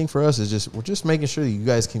a big thing for us is we're just making sure that you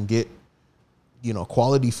guys can get, you know,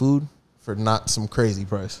 quality food for not some crazy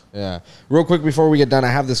price. Yeah. Real quick before we get done, I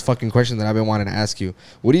have this fucking question that I've been wanting to ask you.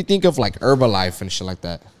 What do you think of, like, Herbalife and shit like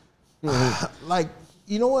that? Like,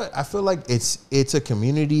 you know what? I feel like it's a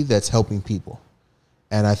community that's helping people.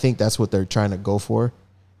 And I think that's what they're trying to go for.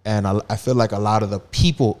 And I feel like a lot of the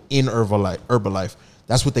people in Herbalife,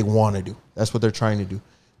 that's what they want to do. That's what they're trying to do.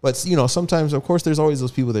 But, you know, sometimes, of course, there's always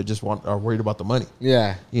those people that just are worried about the money.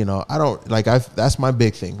 Yeah. You know, that's my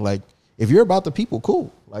big thing. Like, if you're about the people,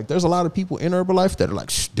 cool. Like, there's a lot of people in Herbalife that are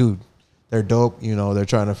like, dude, they're dope. You know, they're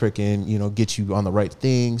trying to freaking, you know, get you on the right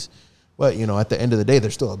things. But, you know, at the end of the day, they're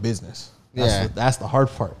still a business. That's the hard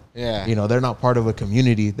part. Yeah. You know, they're not part of a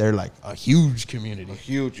community. They're like a huge community.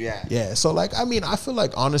 Yeah. Yeah. So, like, I mean, I feel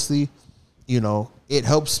like, honestly, you know, it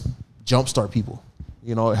helps jumpstart people.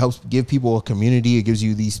 You know, it helps give people a community. It gives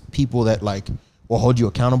you these people that, like, will hold you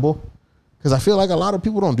accountable. Because I feel like a lot of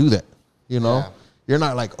people don't do that. You know? Yeah. You're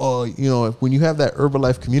not like, oh, you know, when you have that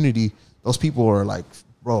Herbalife community, those people are like,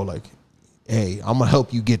 bro, like, hey, I'm gonna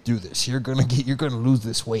help you get through this. You're gonna lose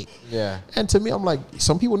this weight. Yeah. And to me, I'm like,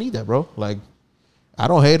 some people need that, bro. Like, I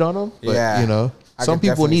don't hate on them, but you know, some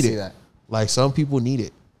people need it. That. Like, some people need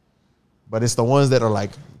it. But it's the ones that are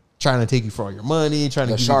like trying to take you for all your money, trying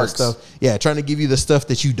to give you the stuff. Yeah, trying to give you the stuff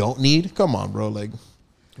that you don't need. Come on, bro. Like,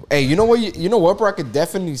 hey, you know what, bro? I could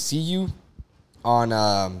definitely see you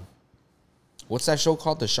on what's that show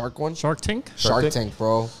called? The Shark one? Shark Tank? Shark Tank,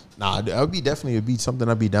 bro. Nah, it'd be something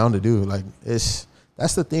I'd be down to do. Like, that's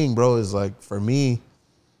the thing, bro, is like, for me,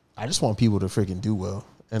 I just want people to freaking do well.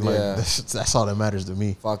 And like, that's all that matters to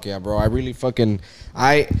me. Fuck yeah, bro. I really fucking,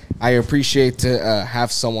 I appreciate to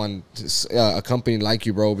have someone, a company like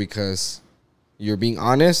you, bro, because you're being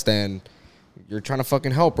honest and you're trying to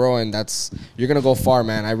fucking help, bro. And you're going to go far,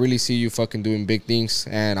 man. I really see you fucking doing big things.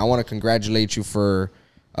 And I want to congratulate you for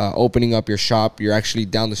opening up your shop. You're actually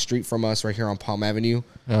down the street from us right here on Palm Avenue.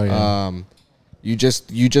 Oh, yeah. You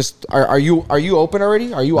just are you open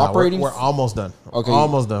already? Are you operating? We're almost done. Okay.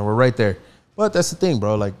 Almost done. We're right there. But that's the thing,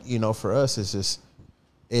 bro. Like, you know, for us, it's just,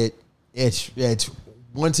 it's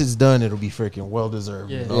once it's done, it'll be freaking well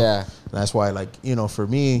deserved. Yeah. You know? Yeah. That's why, like, you know, for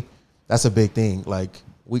me, that's a big thing. Like,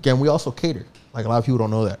 we also cater. Like, a lot of people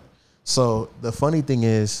don't know that. So the funny thing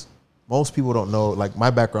is, most people don't know, like, my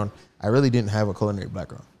background, I really didn't have a culinary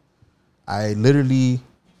background. I literally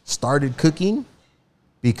started cooking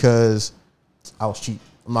because I was cheap.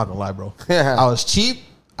 I'm not gonna lie, bro. I was cheap.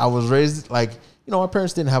 I was raised, like, you know, my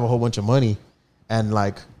parents didn't have a whole bunch of money. And,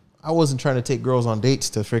 like, I wasn't trying to take girls on dates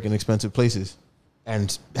to freaking expensive places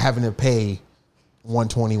and having to pay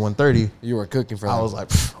 $120, $130. You were cooking for them. I was like,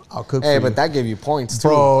 I'll cook hey, for but you. that gave you points too.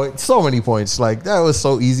 Bro, so many points. Like, that was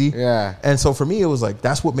so easy. Yeah. And so for me, it was like,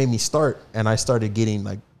 that's what made me start. And I started getting,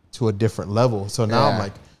 like, to a different level. So now Yeah. I'm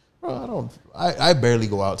like, bro, I barely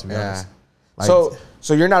go out, to be honest. Like,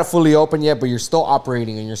 so you're not fully open yet, but you're still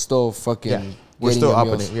operating and you're still fucking. yeah, we're getting still your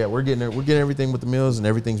meals. operating. Yeah, we're getting everything with the meals and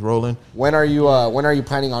everything's rolling. When are you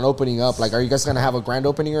planning on opening up? Like, are you guys gonna have a grand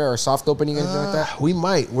opening or a soft opening, anything like that? We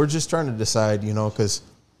might. We're just trying to decide, you know, because,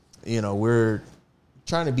 you know, we're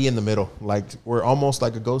trying to be in the middle. Like, we're almost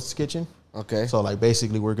like a ghost kitchen. Okay. So, like,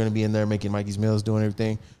 basically, we're going to be in there making Mikey's meals, doing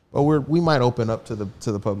everything. But we might open up to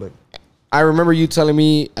the public. I remember you telling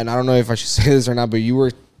me, and I don't know if I should say this or not, but you were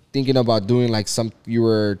thinking about doing like you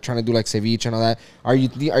were trying to do like ceviche and all that. Are you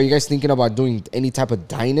guys thinking about doing any type of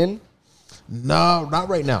dine-in? No, not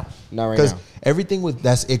right now. Not right Because now. everything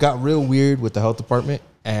it got real weird with the health department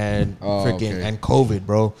and okay. and COVID,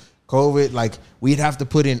 bro. COVID, like, we'd have to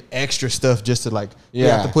put in extra stuff just to, like, we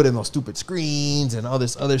have Yeah. to put in those stupid screens and all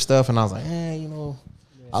this other stuff. And I was like, you know,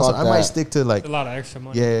 Fuck I might that. stick to, like, It's a lot of extra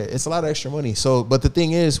money. yeah, it's a lot of extra money. So, but the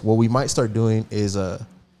thing is, what we might start doing is,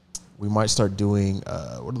 what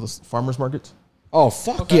are those farmers markets? Oh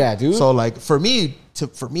fuck yeah, dude. So, like, for me,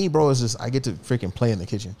 bro, it's just I get to freaking play in the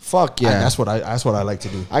kitchen. fuck yeah. And that's what I like to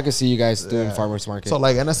do. I can see you guys doing farmers market. So,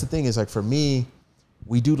 like, and that's the thing is, like, for me,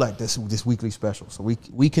 we do like this weekly special. So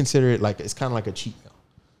we consider it like it's kind of like a cheat meal.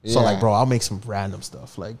 So, Yeah. like, bro, I'll make some random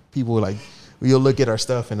stuff. Like, people like, you'll look at our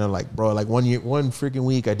stuff and they're like, bro, like one freaking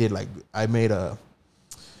week I made a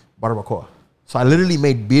barbacoa. So I literally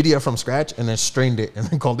made birria from scratch and then strained it and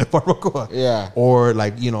then called it barbacoa. Yeah. Or,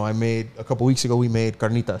 like, you know, a couple weeks ago we made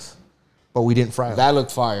carnitas, but we didn't fry them. that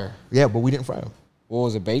looked fire. Yeah, but we didn't fry them. What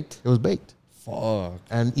was it, baked? It was baked. Fuck.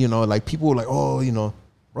 And, you know, like, people were like, oh, you know,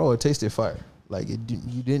 bro, it tasted fire. Like, you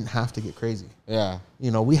didn't have to get crazy. Yeah.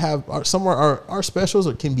 You know, we have our specials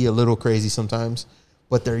can be a little crazy sometimes,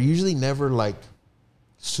 but they're usually never, like,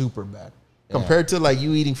 super bad. Yeah. Compared to, like,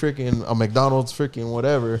 you eating freaking a McDonald's freaking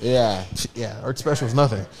whatever. Yeah. Yeah, our special's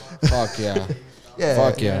nothing. Fuck yeah. Yeah.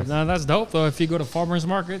 Fuck yeah. No, that's dope though. If you go to farmers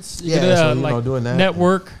markets, you Yeah, could, so, you know, like, doing that.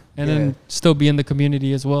 network and Yeah. then still be in the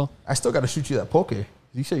community as well. I still got to shoot you that poke.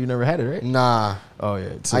 You said you never had it, right? Nah. Oh, yeah.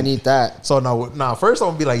 I need that. So, now, first I'm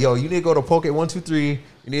going to be like, yo, you need to go to Poke 123. You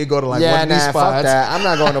need to go to, like, Yeah, one of these nah, spots. fuck that. I'm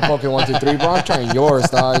not going to Poke 1, 2, 3, bro. I'm trying yours,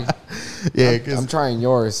 dog. Yeah, because, I'm trying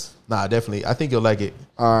yours. nah, definitely. I think you'll like it.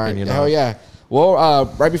 All right. And, you know, Hell yeah. Well,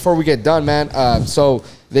 right before we get done, man, so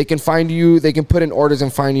they can find you, they can put in orders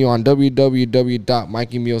and find you on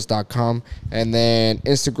www.mikeymeals.com. And then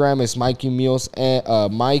Instagram is Mikey Meals,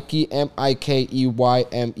 Mikey,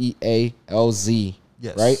 MikeyMealz.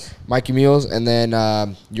 Yes. Right? Mikey Meals. And then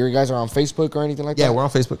you guys are on Facebook or anything like Yeah, that? we're on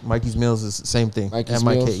Facebook. Mikey's Meals is the same thing. Mikey's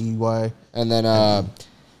Meals. MIKEY. And then,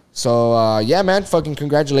 yeah, man, fucking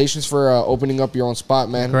congratulations for opening up your own spot,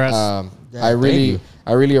 man. Congrats. Yeah, I thank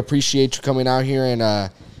really appreciate you coming out here. And,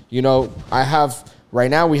 you know, right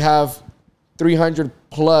now we have 300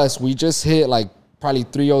 plus. We just hit like probably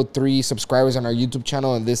 303 subscribers on our YouTube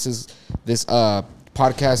channel. And this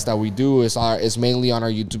podcast that we do is mainly on our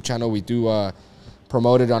YouTube channel. We do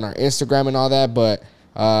promote it on our Instagram and all that. But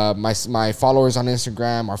my followers on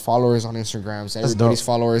Instagram, our followers on Instagrams, everybody's dope.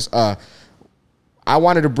 followers, I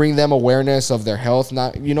wanted to bring them awareness of their health,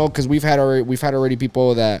 not, you know, because we've had already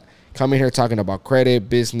people that come in here talking about credit,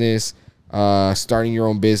 business, starting your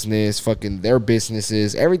own business, fucking their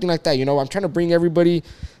businesses, everything like that. You know, I'm trying to bring everybody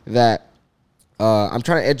that I'm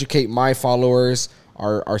trying to educate my followers,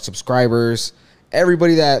 our subscribers,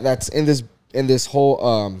 everybody that's in this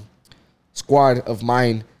whole squad of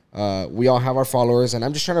mine. We all have our followers, and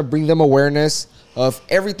I'm just trying to bring them awareness of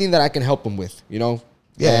everything that I can help them with, you know.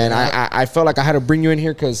 Yeah, and I felt like I had to bring you in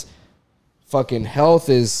here because fucking health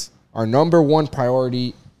is our number one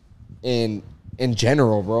priority in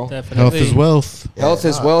general, bro. Definitely. Health is wealth. Health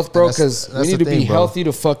is nah, wealth, bro, that's- because that's we need the to be thing, bro. healthy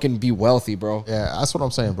to fucking be wealthy, bro. Yeah, that's what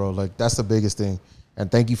I'm saying, bro. Like, that's the biggest thing.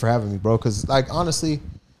 And thank you for having me, bro. Because, like, honestly,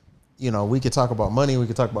 you know, we could talk about money, we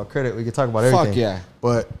could talk about credit, we could talk about everything. Fuck yeah.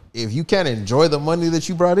 But if you can't enjoy the money that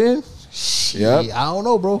you brought in, Yep. I don't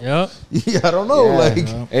know, bro. Yep. Yeah, I don't know. Yeah.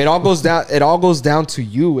 Like, It all goes down. It all goes down to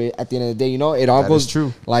you at the end of the day. You know, it all That goes is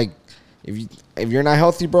true. Like if you're not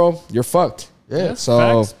healthy, bro, you're fucked. yeah. So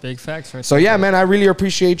facts, big facts right So there. yeah, man, I really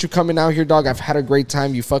appreciate you coming out here, dog. I've had a great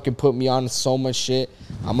time. You fucking put me on so much shit.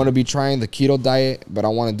 I'm gonna be trying the keto diet, but I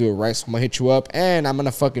want to do it right. So I'm gonna hit you up, and I'm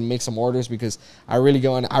gonna fucking make some orders because I really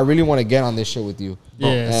want to get on this shit with you. Yeah,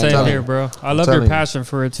 And, same telling here, you. bro. I love telling your you. passion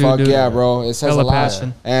for it too, Fuck dude. yeah, bro. It says Hella a lot.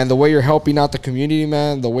 passion. And the way you're helping out the community,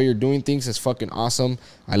 man, the way you're doing things is fucking awesome.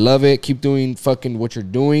 I love it. Keep doing fucking what you're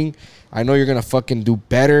doing. I know you're gonna fucking do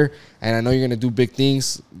better, and I know you're gonna do big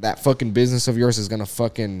things. That fucking business of yours is gonna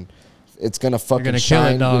fucking, it's gonna fucking gonna kill it,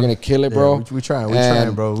 shine. dog. You're gonna kill it, Yeah, bro. we trying,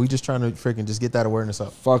 And- bro. We just trying to freaking just get that awareness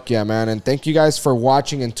up. Fuck yeah, man. And thank you guys for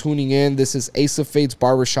watching and tuning in. This is Ace of Fates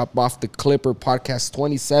Barbershop Off the Clipper podcast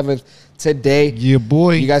 27th today. Yeah,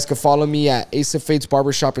 boy. You guys can follow me at Ace of Fates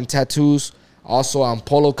Barbershop and Tattoos. Also on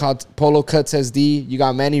Polo Cuts SD. You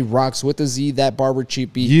got Manny Rocks with a Z, that barber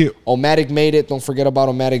cheapie. Yeah. Omatic made it. Don't forget about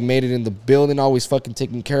Omatic made it in the building. Always fucking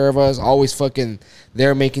taking care of us. Always fucking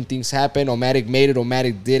there making things happen. Omatic made it.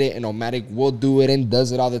 Omatic did it. And Omatic will do it and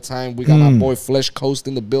does it all the time. We got my boy Flesh Coast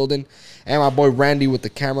in the building. And my boy Randy with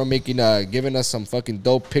the camera giving us some fucking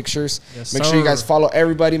dope pictures. Yes, Make sure you sir. guys follow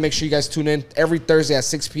everybody. Make sure you guys tune in every Thursday at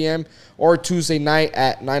 6 p.m. or Tuesday night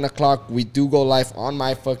at 9 o'clock. We do go live on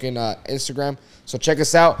my fucking Instagram. So check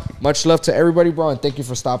us out. Much love to everybody, bro. And thank you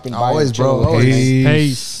for stopping by. Always, and chilling bro. with us. Always.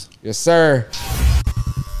 Peace. Yes, sir.